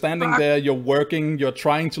 You're standing there, you're working, you're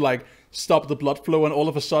trying to like stop the blood flow, and all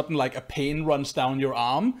of a sudden like a pain runs down your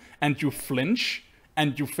arm, and you flinch,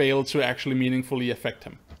 and you fail to actually meaningfully affect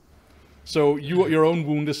him. So your own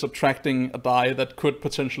wound is subtracting a die that could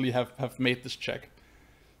potentially have made this check.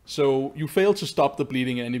 So you fail to stop the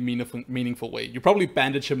bleeding in any meaningful way. You probably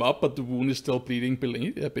bandage him up, but the wound is still bleeding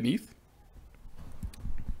beneath.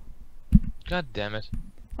 God damn it.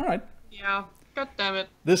 All right. Yeah. God damn it.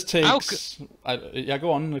 This takes. Yeah,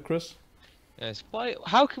 go on, Chris. Yes. Why?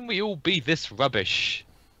 How can we all be this rubbish?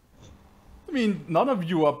 I mean, none of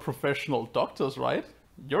you are professional doctors, right?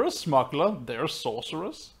 You're a smuggler. They're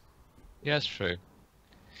sorcerers. Yeah, that's true.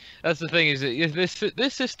 That's the thing, is that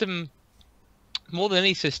this system, more than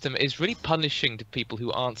any system, is really punishing to people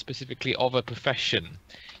who aren't specifically of a profession.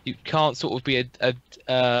 You can't sort of be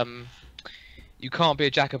you can't be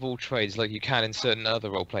a jack of all trades like you can in certain other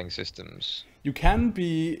role-playing systems. You can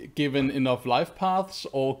be given enough life paths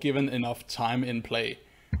or given enough time in play,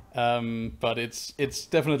 but it's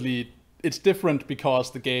definitely different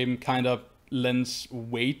because the game kind of lends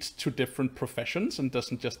weight to different professions and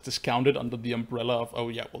doesn't just discount it under the umbrella of, oh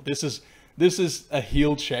yeah, well this is a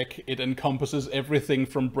heal check. It encompasses everything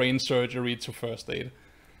from brain surgery to first aid.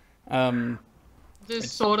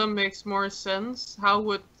 This sort of makes more sense. How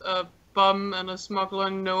would a bum and a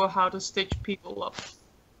smuggler know how to stitch people up?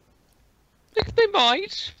 They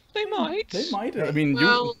might. They might. They might. I mean,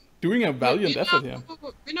 Well, you doing a valiant effort here.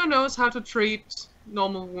 Vino knows how to treat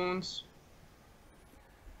normal wounds.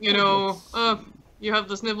 You know, you have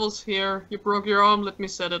the snivels here, you broke your arm, let me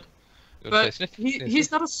set it. But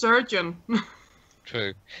he's not a surgeon.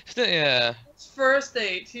 True. Still, yeah. It's first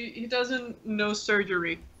aid, he doesn't know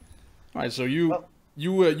surgery. Right, so you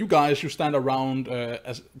guys, you stand around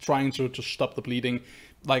as trying to stop the bleeding.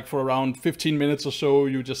 Like for around 15 minutes or so,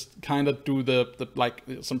 you just kind of do the like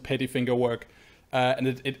some petty finger work, and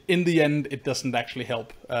it in the end it doesn't actually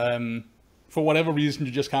help. For whatever reason,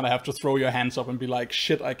 you just kind of have to throw your hands up and be like,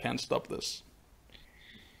 shit, I can't stop this.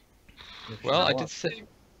 Well, I did say.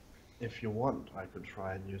 If you want, I could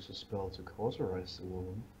try and use a spell to cauterize the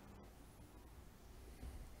wound.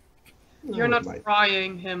 You're not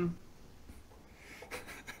frying him.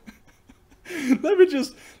 let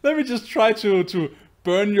me just try to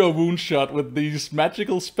burn your wound shut with these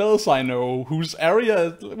magical spells I know, which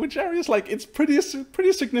area is like, it's pretty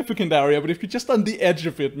significant area, but if you're just on the edge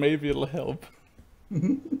of it, maybe it'll help.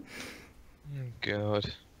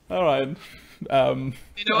 God. All right.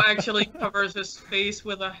 Actually covers his face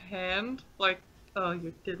with a hand. Like, oh,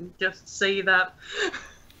 you didn't just say that.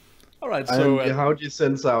 All right. So and how do you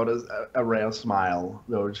sense out a rare smile,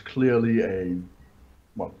 though it's clearly a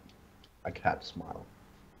cat smile.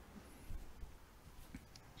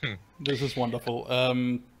 This is wonderful.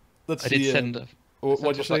 Let's I see. did send.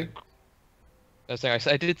 What'd you say?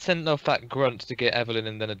 I did send off that grunt to get Evelyn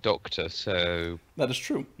and then a doctor. So that is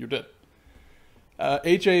true. You did.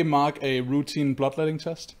 AJ, mark a routine bloodletting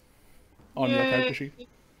test on your character sheet.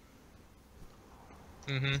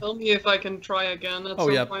 Mm-hmm. Tell me if I can try again at some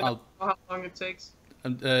point. I don't know how long it takes.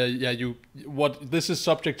 And this is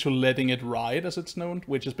subject to letting it ride, as it's known,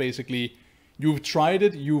 which is basically you've tried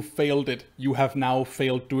it, you failed it, you have now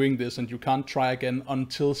failed doing this, and you can't try again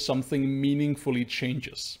until something meaningfully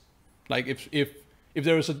changes. Like if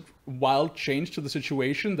there is a wild change to the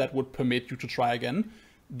situation that would permit you to try again,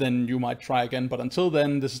 then you might try again. But until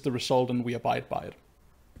then, this is the result, and we abide by it.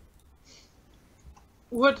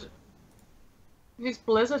 Would his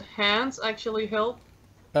blessed hands actually help?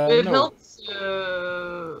 It helps.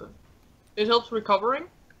 It helps recovering.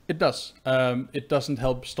 It does. It doesn't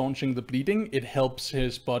help staunching the bleeding. It helps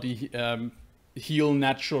his body heal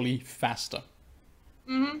naturally faster.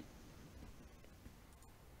 Mm-hmm.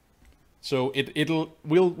 So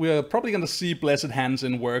we're probably gonna see Blessed Hands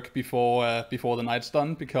in work before the night's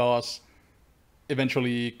done, because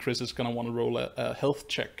eventually Chris is gonna want to roll a health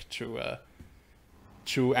check to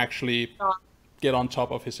actually get on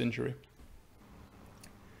top of his injury.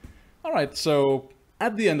 All right, so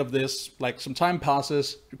at the end of this, like, some time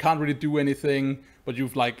passes, you can't really do anything, but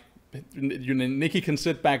you've like, Nikki can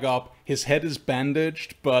sit back up. His head is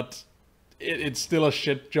bandaged, but it's still a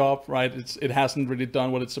shit job, right? It hasn't really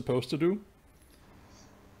done what it's supposed to do.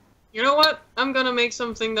 You know what? I'm gonna make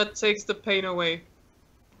something that takes the pain away.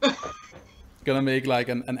 Gonna make like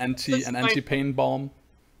an anti-pain balm.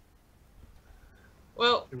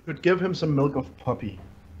 Well, You could give him some milk of poppy,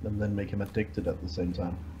 and then make him addicted at the same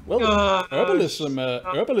time. Well,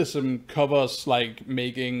 herbalism covers like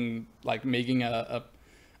making a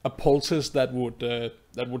poultice that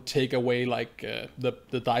would take away like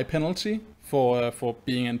the die penalty for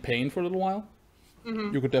being in pain for a little while.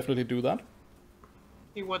 mm-hmm. You could definitely do that.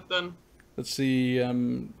 He would then. Let's see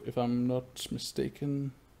if I'm not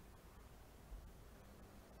mistaken.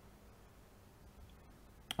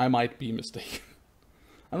 I might be mistaken.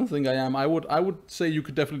 I don't think I am. I would say you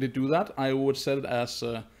could definitely do that. I would set it as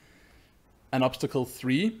an obstacle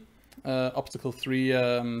 3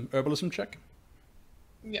 herbalism check.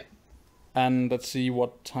 Yeah. And let's see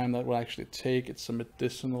what time that will actually take. It's a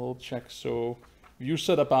medicinal check, so if you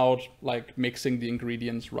set about like mixing the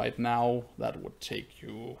ingredients right now, that would take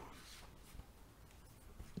you.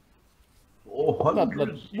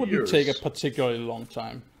 That wouldn't take a particularly long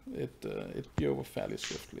time. It'd be over fairly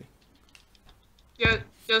swiftly. Yeah,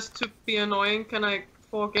 just to be annoying, can I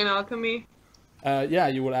fork in alchemy? Yeah,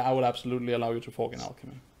 you would. I would absolutely allow you to fork in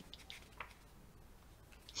alchemy.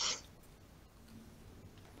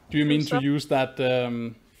 Do you mean to use that?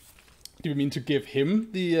 Do you mean to give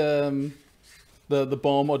him the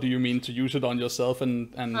bomb, or do you mean to use it on yourself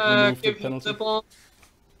and remove the penalty? The bomb.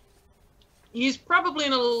 He's probably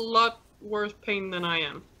in a lot worse pain than I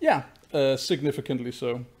am. Yeah, significantly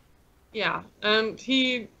so. Yeah, and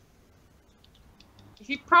he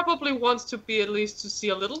probably wants to be at least to see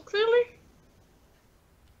a little clearly,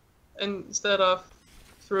 instead of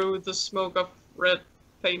through the smoke of red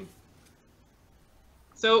pain.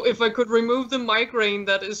 So if I could remove the migraine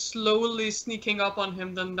that is slowly sneaking up on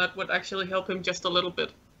him, then that would actually help him just a little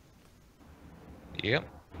bit. Yep.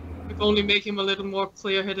 If only make him a little more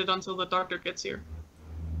clear-headed until the doctor gets here.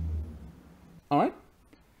 All right.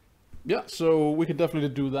 Yeah, so we could definitely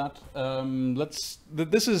do that.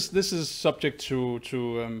 This is subject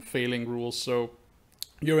to failing rules. So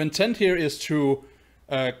your intent here is to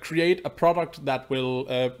create a product that will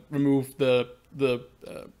remove the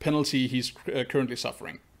penalty he's currently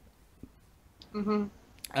suffering.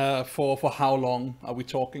 Mm-hmm. For how long are we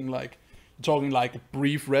talking? Like a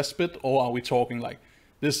brief respite, or are we talking like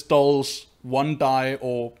this dulls one die,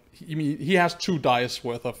 or he has 2 dice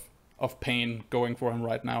worth of pain going for him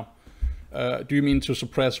right now? Do you mean to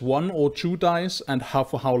suppress 1 or 2 dice, and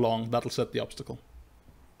for how long? That'll set the obstacle.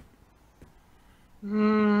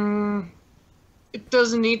 It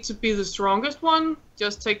doesn't need to be the strongest one.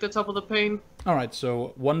 Just take the top of the pain. All right,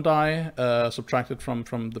 so 1 die subtracted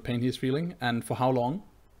from the pain he's feeling, and for how long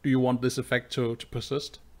do you want this effect to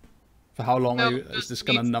persist? For how long is this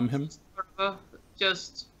gonna numb him?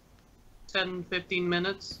 Just 10-15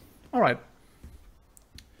 minutes. All right.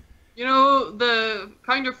 You know, the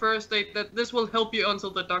kind of first aid that this will help you until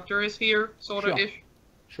the doctor is here, sort of ish.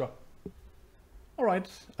 Sure. All right.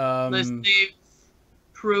 Unless they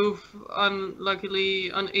prove unluckily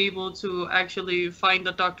unable to actually find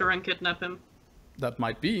the doctor and kidnap him. That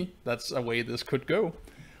might be. That's a way this could go.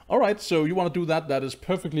 All right, so you want to do that. That is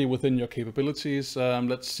perfectly within your capabilities.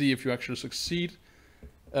 Let's see if you actually succeed.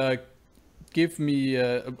 Give me...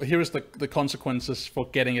 here is the consequences for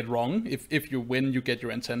getting it wrong. If you win, you get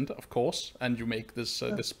your intent, of course, and you make this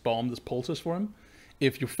this bomb, this poultice for him.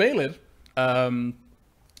 If you fail it,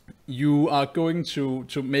 you are going to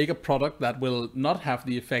make a product that will not have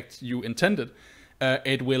the effect you intended.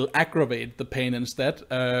 It will aggravate the pain instead,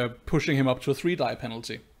 pushing him up to a 3 die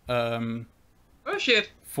penalty. Oh shit.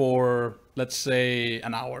 For, let's say,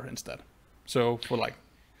 an hour instead. So for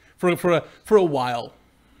a while.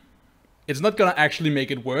 It's not gonna actually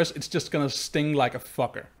make it worse, it's just gonna sting like a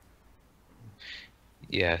fucker.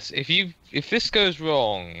 Yes, if this goes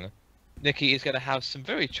wrong, Nikki is gonna have some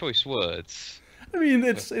very choice words. I mean,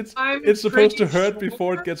 it's supposed to hurt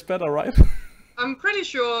before it gets better, right? I'm pretty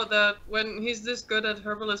sure that when he's this good at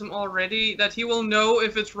herbalism already, that he will know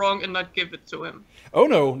if it's wrong and not give it to him. Oh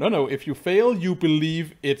no. If you fail, you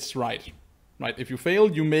believe it's right. right? If you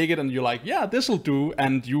fail, you make it, and you're like, yeah, this'll do,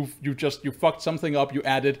 and you fucked something up. You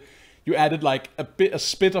added like a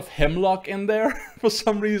spit of hemlock in there for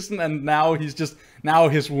some reason, and now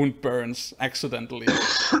his wound burns accidentally.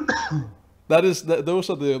 Those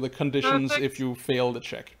are the conditions if you fail the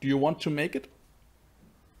check. Do you want to make it?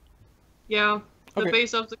 Yeah. The Okay.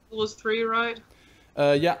 base obstacle is 3, right?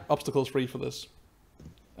 Yeah, obstacles free for this,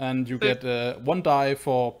 and you get 1 die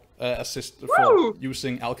for assist for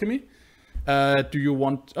using alchemy. Do you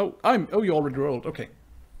want? Oh, you already rolled. Okay.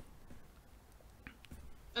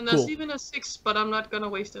 And there's Cool. even a 6, but I'm not gonna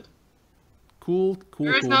waste it. Cool.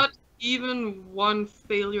 There is not even 1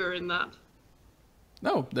 failure in that.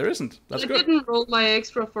 No, there isn't. That's I good. didn't roll my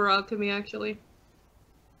extra for alchemy, actually.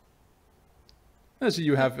 So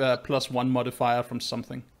you have a +1 modifier from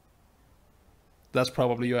something. That's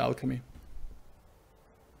probably your alchemy.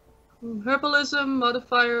 Herbalism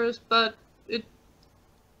modifiers, but it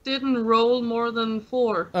didn't roll more than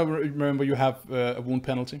 4. Remember, you have a wound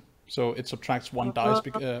penalty, so it subtracts 1 die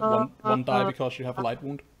because you have a light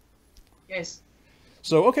wound. Yes.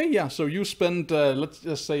 So okay, yeah. So you spend, let's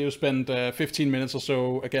just say you spend 15 minutes or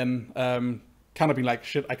so again, kind of being like,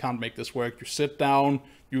 shit, I can't make this work. You sit down,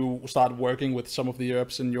 you start working with some of the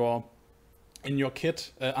herbs in your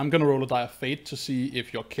kit. I'm gonna roll a die of fate to see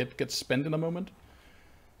if your kit gets spent in a moment.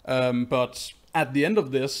 But at the end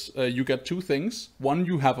of this, you get 2 things. One,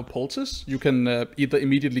 you have a poultice. You can either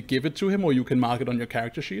immediately give it to him, or you can mark it on your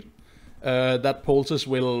character sheet. That poultice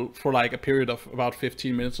will, for like a period of about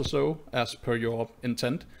 15 minutes or so, as per your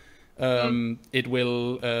intent, it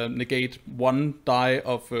will negate 1 die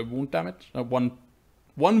of wound damage, one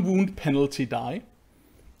wound penalty die,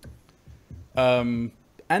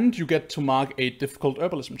 and you get to mark a difficult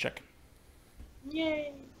herbalism check.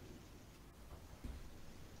 Yay!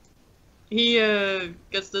 He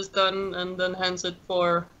gets this done and then hands it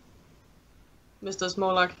for Mr.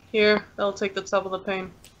 Smolak. Here, I'll take the top of the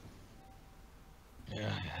pain.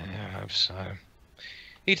 Yeah, I hope so.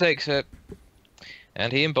 He takes it,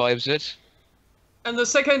 and he imbibes it. And the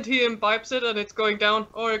second he imbibes it and it's going down,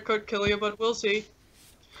 or it could kill you, but we'll see.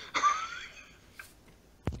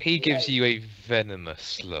 He gives you a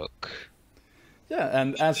venomous look. Yeah,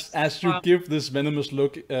 and as you give this venomous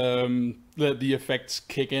look, the effects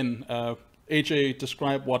kick in. AJ,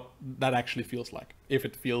 describe what that actually feels like, if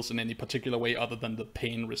it feels in any particular way other than the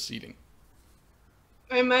pain receding.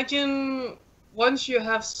 I imagine once you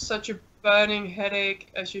have such a burning headache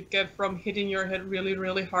as you get from hitting your head really,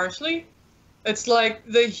 really harshly, it's like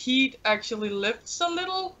the heat actually lifts a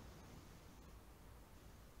little,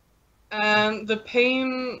 and the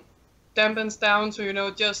pain dampens down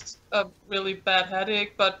to, just a really bad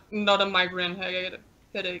headache, but not a migraine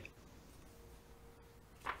headache.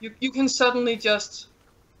 You can suddenly just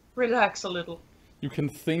relax a little. You can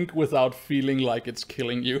think without feeling like it's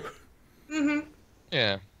killing you. Mm-hmm.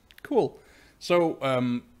 Yeah. Cool. So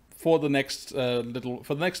for the next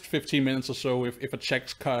 15 minutes or so, if a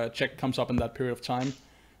check comes up in that period of time,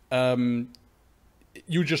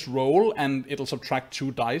 you just roll, and it'll subtract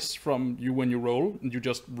 2 dice from you when you roll, and you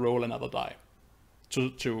just roll another die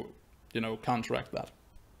to counteract that.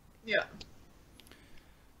 Yeah.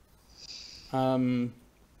 And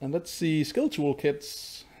let's see, skill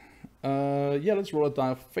toolkits. Yeah, let's roll a die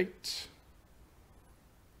of fate.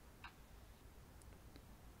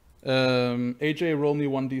 AJ, roll me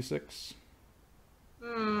 1d6.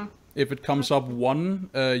 If it comes up 1,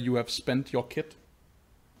 you have spent your kit.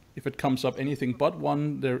 If it comes up anything but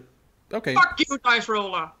 1, there. Okay. Fuck you, dice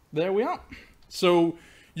roller. There we are. So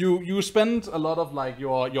you spend a lot of like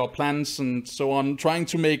your plans and so on trying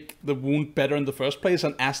to make the wound better in the first place,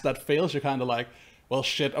 and as that fails, you're kind of like, well,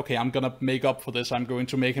 shit. Okay, I'm gonna make up for this. I'm going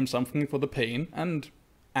to make him something for the pain. And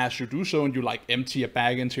as you do so, and you like empty a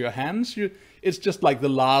bag into your hands, it's just like the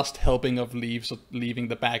last helping of leaves leaving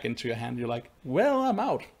the bag into your hand. You're like, well, I'm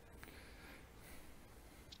out.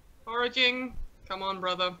 Foraging. Come on,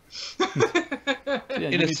 brother. Yeah,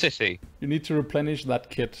 In a city. You need to replenish that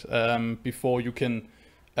kit before you can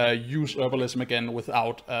use herbalism again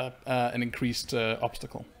without an increased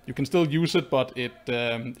obstacle. You can still use it, but it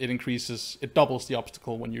doubles the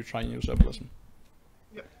obstacle when you try and use herbalism.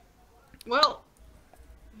 Yep. Well,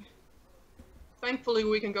 thankfully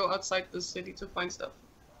we can go outside the city to find stuff.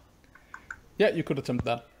 Yeah, you could attempt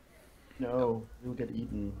that. No, you'll get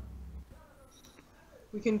eaten.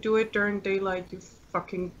 We can do it during daylight, you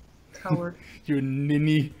fucking coward. You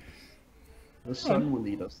ninny. The sun will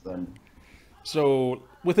eat us then. So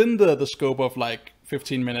within the scope of like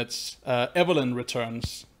 15 minutes, Evelyn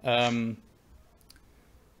returns,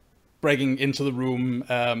 breaking into the room,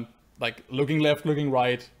 like looking left, looking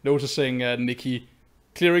right, noticing Nikki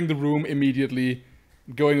clearing the room immediately,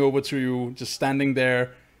 going over to you, just standing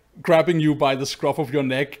there, grabbing you by the scruff of your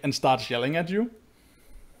neck and starts yelling at you.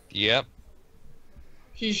 Yep.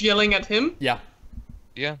 She's yelling at him? Yeah.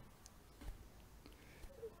 Yeah.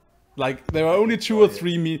 Like, there are only 2 or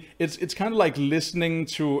 3 it's kind of like listening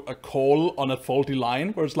to a call on a faulty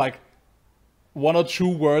line, where it's like 1 or 2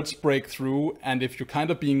 words break through, and if you're kind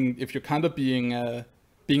of being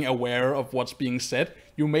aware of what's being said,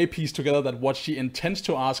 you may piece together that what she intends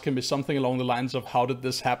to ask him is something along the lines of, how did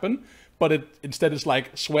this happen? But instead it's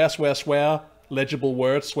like, swear, swear, swear, legible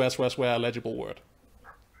word, swear, swear, swear, legible word.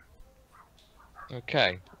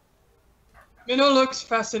 Okay. Minnow looks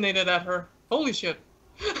fascinated at her. Holy shit.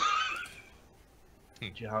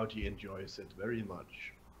 Jihauji enjoys it very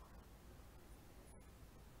much.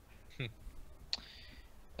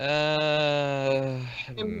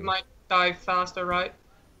 He might die faster, right?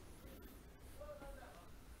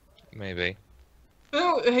 Maybe.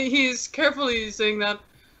 No, he's carefully saying that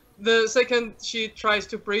the second she tries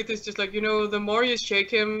to breathe, it's just like, the more you shake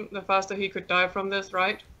him, the faster he could die from this,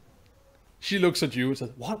 right? She looks at you and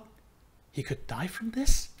says, what? He could die from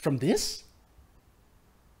this? From this?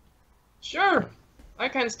 Sure. I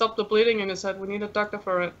can't stop the bleeding in his head. We need a doctor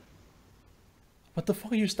for it. What the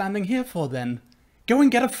fuck are you standing here for then? Go and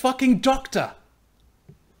get a fucking doctor!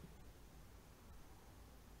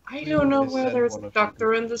 I don't know They where sent there's one a of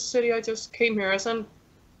doctor in this city. I just came here. I sent...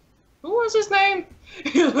 Who was his name?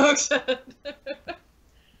 He looks at...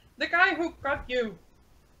 The guy who got you.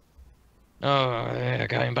 Oh, yeah,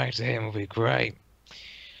 going back to him will be great.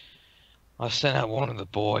 I sent out one of the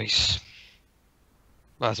boys.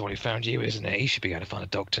 That's the one who found you, isn't it? He should be able to find a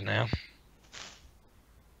doctor now.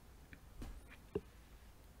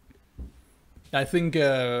 I think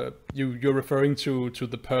you're referring to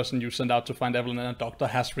the person you sent out to find Evelyn, and a doctor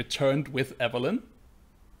has returned with Evelyn.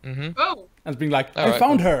 Mm-hmm. Oh. And being like, All I right,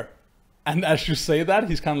 found cool. her! And as you say that,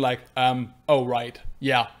 he's kind of like, oh right,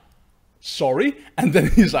 yeah, sorry, and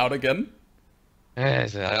then he's out again.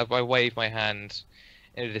 Yes, I wave my hand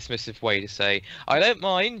in a dismissive way to say, I don't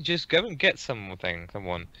mind, just go and get someone.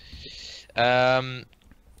 And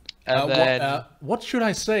then... What should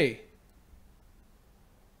I say?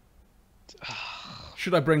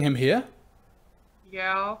 Should I bring him here?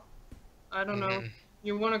 Yeah. I don't know.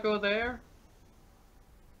 You want to go there?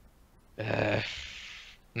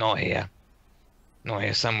 Not here. Not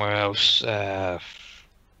here, somewhere else.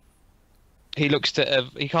 He looks to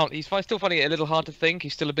he can't. He's still finding it a little hard to think.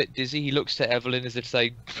 He's still a bit dizzy. He looks to Evelyn as if to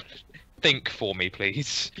say, "Think for me,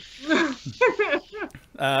 please."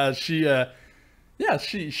 She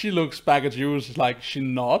looks back at you, it's like she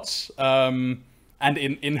nods, and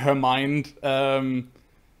in her mind,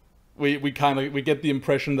 we get the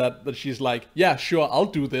impression that she's like, yeah, sure, I'll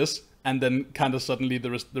do this, and then kind of suddenly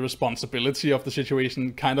the responsibility of the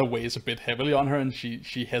situation kind of weighs a bit heavily on her, and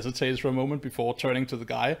she hesitates for a moment before turning to the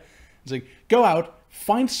guy. It's like, go out,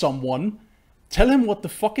 find someone, tell him what the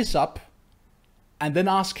fuck is up, and then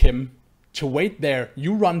ask him to wait there.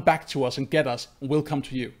 You run back to us and get us, and we'll come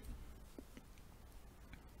to you.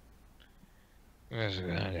 That's a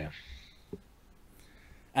good idea.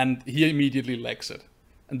 And he immediately legs it.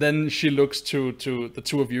 And then she looks to the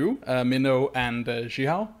two of you, Minnow and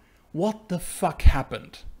Zhihao. What the fuck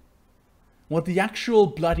happened? What the actual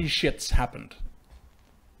bloody shits happened?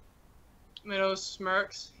 Minnow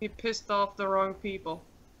smirks. He pissed off the wrong people.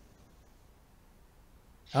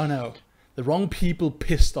 Oh no, the wrong people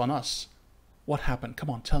pissed on us. What happened? Come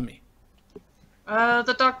on, tell me.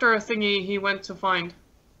 The doctor thingy he went to find.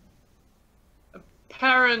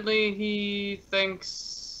 Apparently he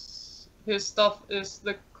thinks his stuff is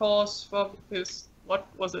the cause of his, what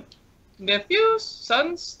was it, nephew's,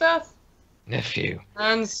 son's death? Nephew.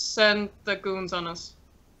 And sent the goons on us.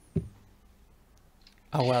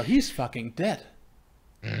 Oh well, he's fucking dead.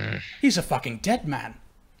 He's a fucking dead man.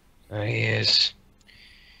 He is.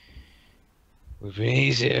 Would be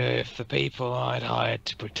easier if the people I'd hired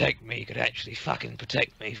to protect me could actually fucking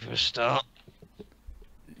protect me for a start.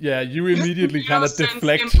 Yeah, you immediately kind of sent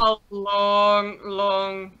deflect. him a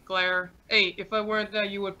long glare. Hey, if I weren't there,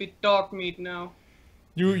 you would be dog meat now.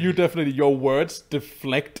 You definitely, your words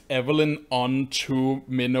deflect Evelyn onto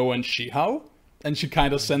Minnow and Zhihao, and she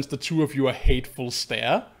kind of sends the two of you a hateful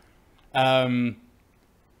stare.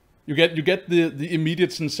 You get the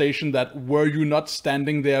immediate sensation that, were you not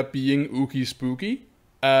standing there being ooky spooky,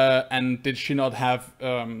 and did she not have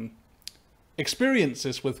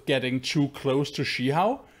experiences with getting too close to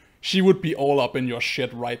Zhihao, she would be all up in your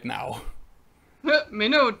shit right now.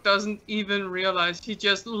 Minnow doesn't even realize. He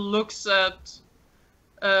just looks at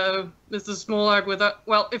Mr. Smolak with a,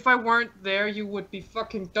 well, if I weren't there, you would be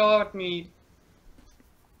fucking dog meat.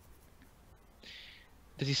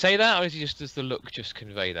 Did he say that, or does the look just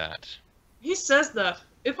convey that? He says that.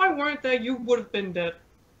 If I weren't there, you would have been dead.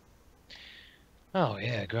 Oh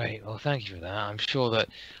yeah, great. Well, thank you for that. I'm sure that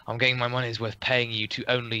I'm getting my money's worth paying you to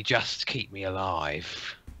only just keep me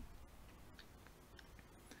alive.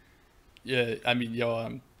 Yeah, I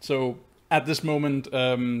mean, so at this moment,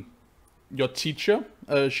 your teacher,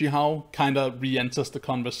 Shihao, kind of re-enters the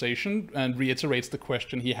conversation and reiterates the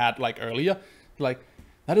question he had like earlier. Like,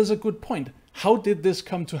 that is a good point. How did this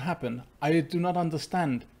come to happen? I do not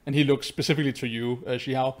understand. And he looks specifically to you,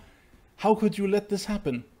 Shihao. How could you let this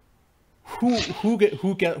happen?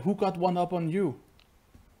 Who got one up on you?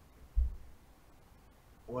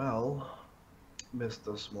 Well,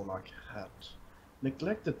 Mr. Smolak had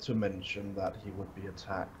neglected to mention that he would be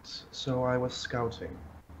attacked, so I was scouting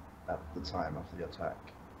at the time of the attack.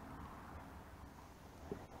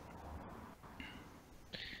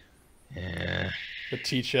 Yeah. The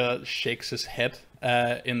teacher shakes his head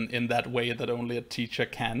in that way that only a teacher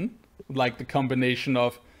can. Like the combination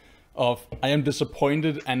of I am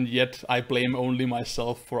disappointed and yet I blame only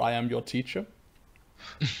myself for I am your teacher.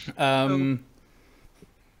 And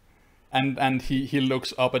he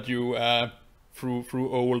looks up at you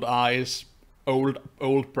through old eyes,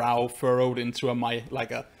 old brow furrowed into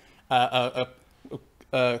like a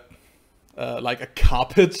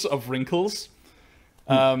carpet of wrinkles.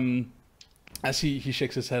 As he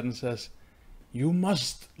shakes his head and says, "You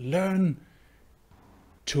must learn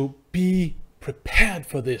to be prepared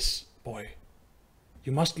for this, boy.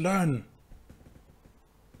 You must learn."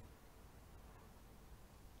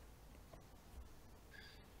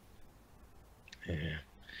 Yeah.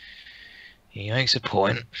 He makes a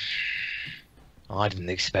point. I didn't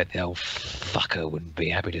expect the old fucker wouldn't be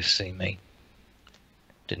happy to see me.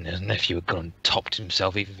 Didn't his nephew had gone and topped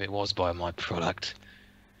himself, even if it was by my product.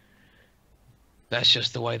 That's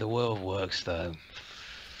just the way the world works, though.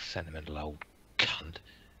 Sentimental old cunt.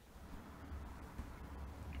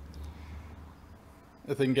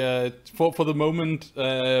 I think for the moment,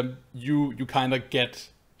 you kind of get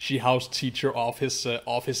Shihao's teacher off his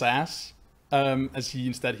ass, as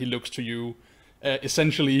he looks to you.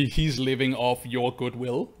 Essentially, he's living off your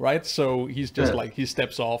goodwill, right? So he's just like, he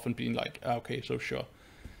steps off and being like, okay, so sure.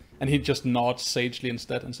 And he just nods sagely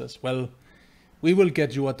instead and says, "Well, we will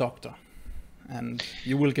get you a doctor, and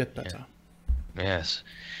you will get better." Yeah. Yes.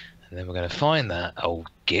 And then we're going to find that old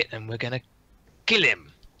git and we're going to kill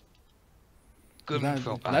him. Good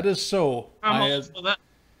that is so.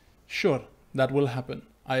 Sure, that will happen.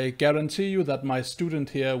 I guarantee you that my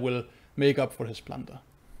student here will make up for his blunder.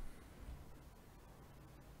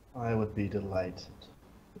 I would be delighted.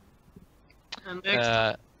 And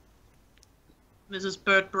next, Mrs.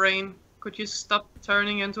 Bird Brain, could you stop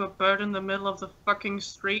turning into a bird in the middle of the fucking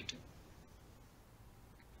street?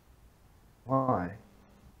 Why?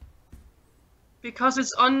 Because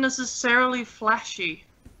it's unnecessarily flashy.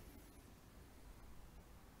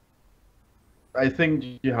 I think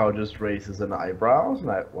Jihao just raises an eyebrow.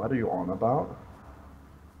 Like, what are you on about?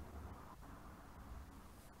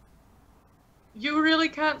 You really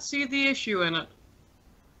can't see the issue in it.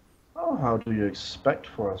 Oh, how do you expect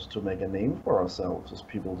for us to make a name for ourselves as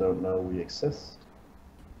people don't know we exist?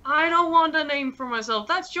 I don't want a name for myself.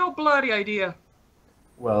 That's your bloody idea.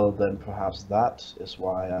 Well, then perhaps that is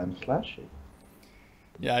why I'm flashy.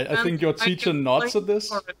 Yeah, I think your teacher nods at this.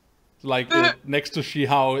 Like next to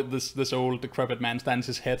Shihao, this old decrepit man stands.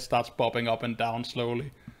 His head starts bobbing up and down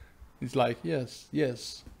slowly. He's like, yes, you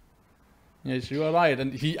are right.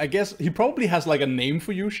 And I guess he probably has like a name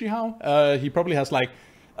for you, Shihao. He probably has like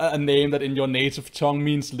a name that in your native tongue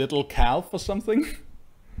means little calf or something.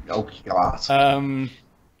 Oh God.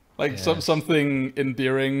 Like something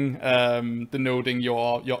endearing, denoting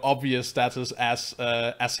your obvious status as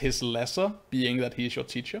his lesser, being that he's your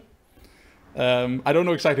teacher. I don't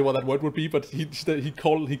know exactly what that word would be, but he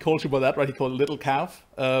calls you by that, right? He called little calf.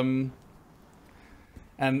 And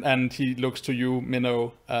he looks to you,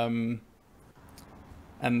 Minnow, and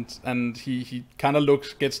he kind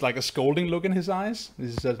of gets like a scolding look in his eyes.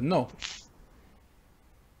 He says, "No,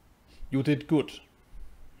 you did good.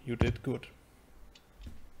 You did good.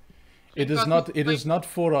 It is not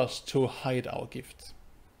for us to hide our gift."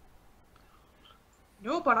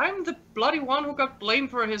 No, but I'm the bloody one who got blamed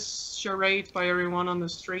for his charade by everyone on the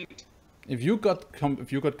street. If you got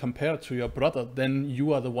compared to your brother, then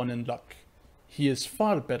you are the one in luck. He is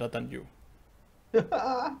far better than you.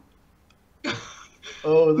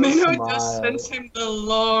 Oh, the Minnow smile. just sends him the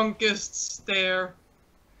longest stare.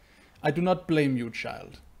 I do not blame you,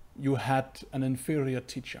 child. You had an inferior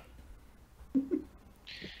teacher.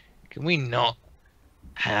 Can we not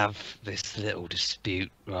have this little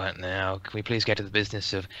dispute right now. Can we please get to the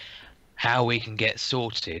business of how we can get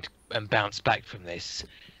sorted and bounce back from this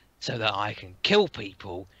so that I can kill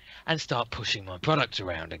people and start pushing my product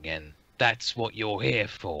around again? That's what you're here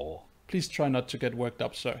for. Please try not to get worked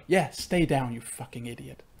up, sir. Yeah, stay down, you fucking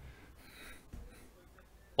idiot.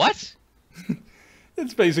 What?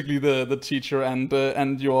 It's basically the teacher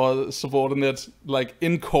and your subordinate, like,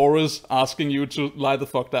 in chorus, asking you to lie the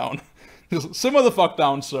fuck down. Just simmer the fuck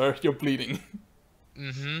down, sir. You're bleeding.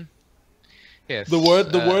 Mm-hmm. Yes. The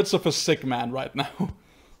words of a sick man right now.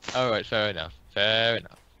 All right, fair enough. Fair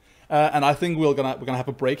enough. And I think we're gonna have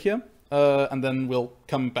a break here, and then we'll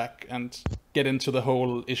come back and get into the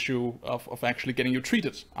whole issue of actually getting you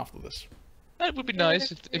treated after this. That would be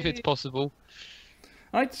nice if it's possible.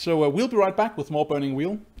 All right, so we'll be right back with more Burning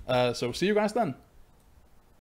Wheel. So see you guys then.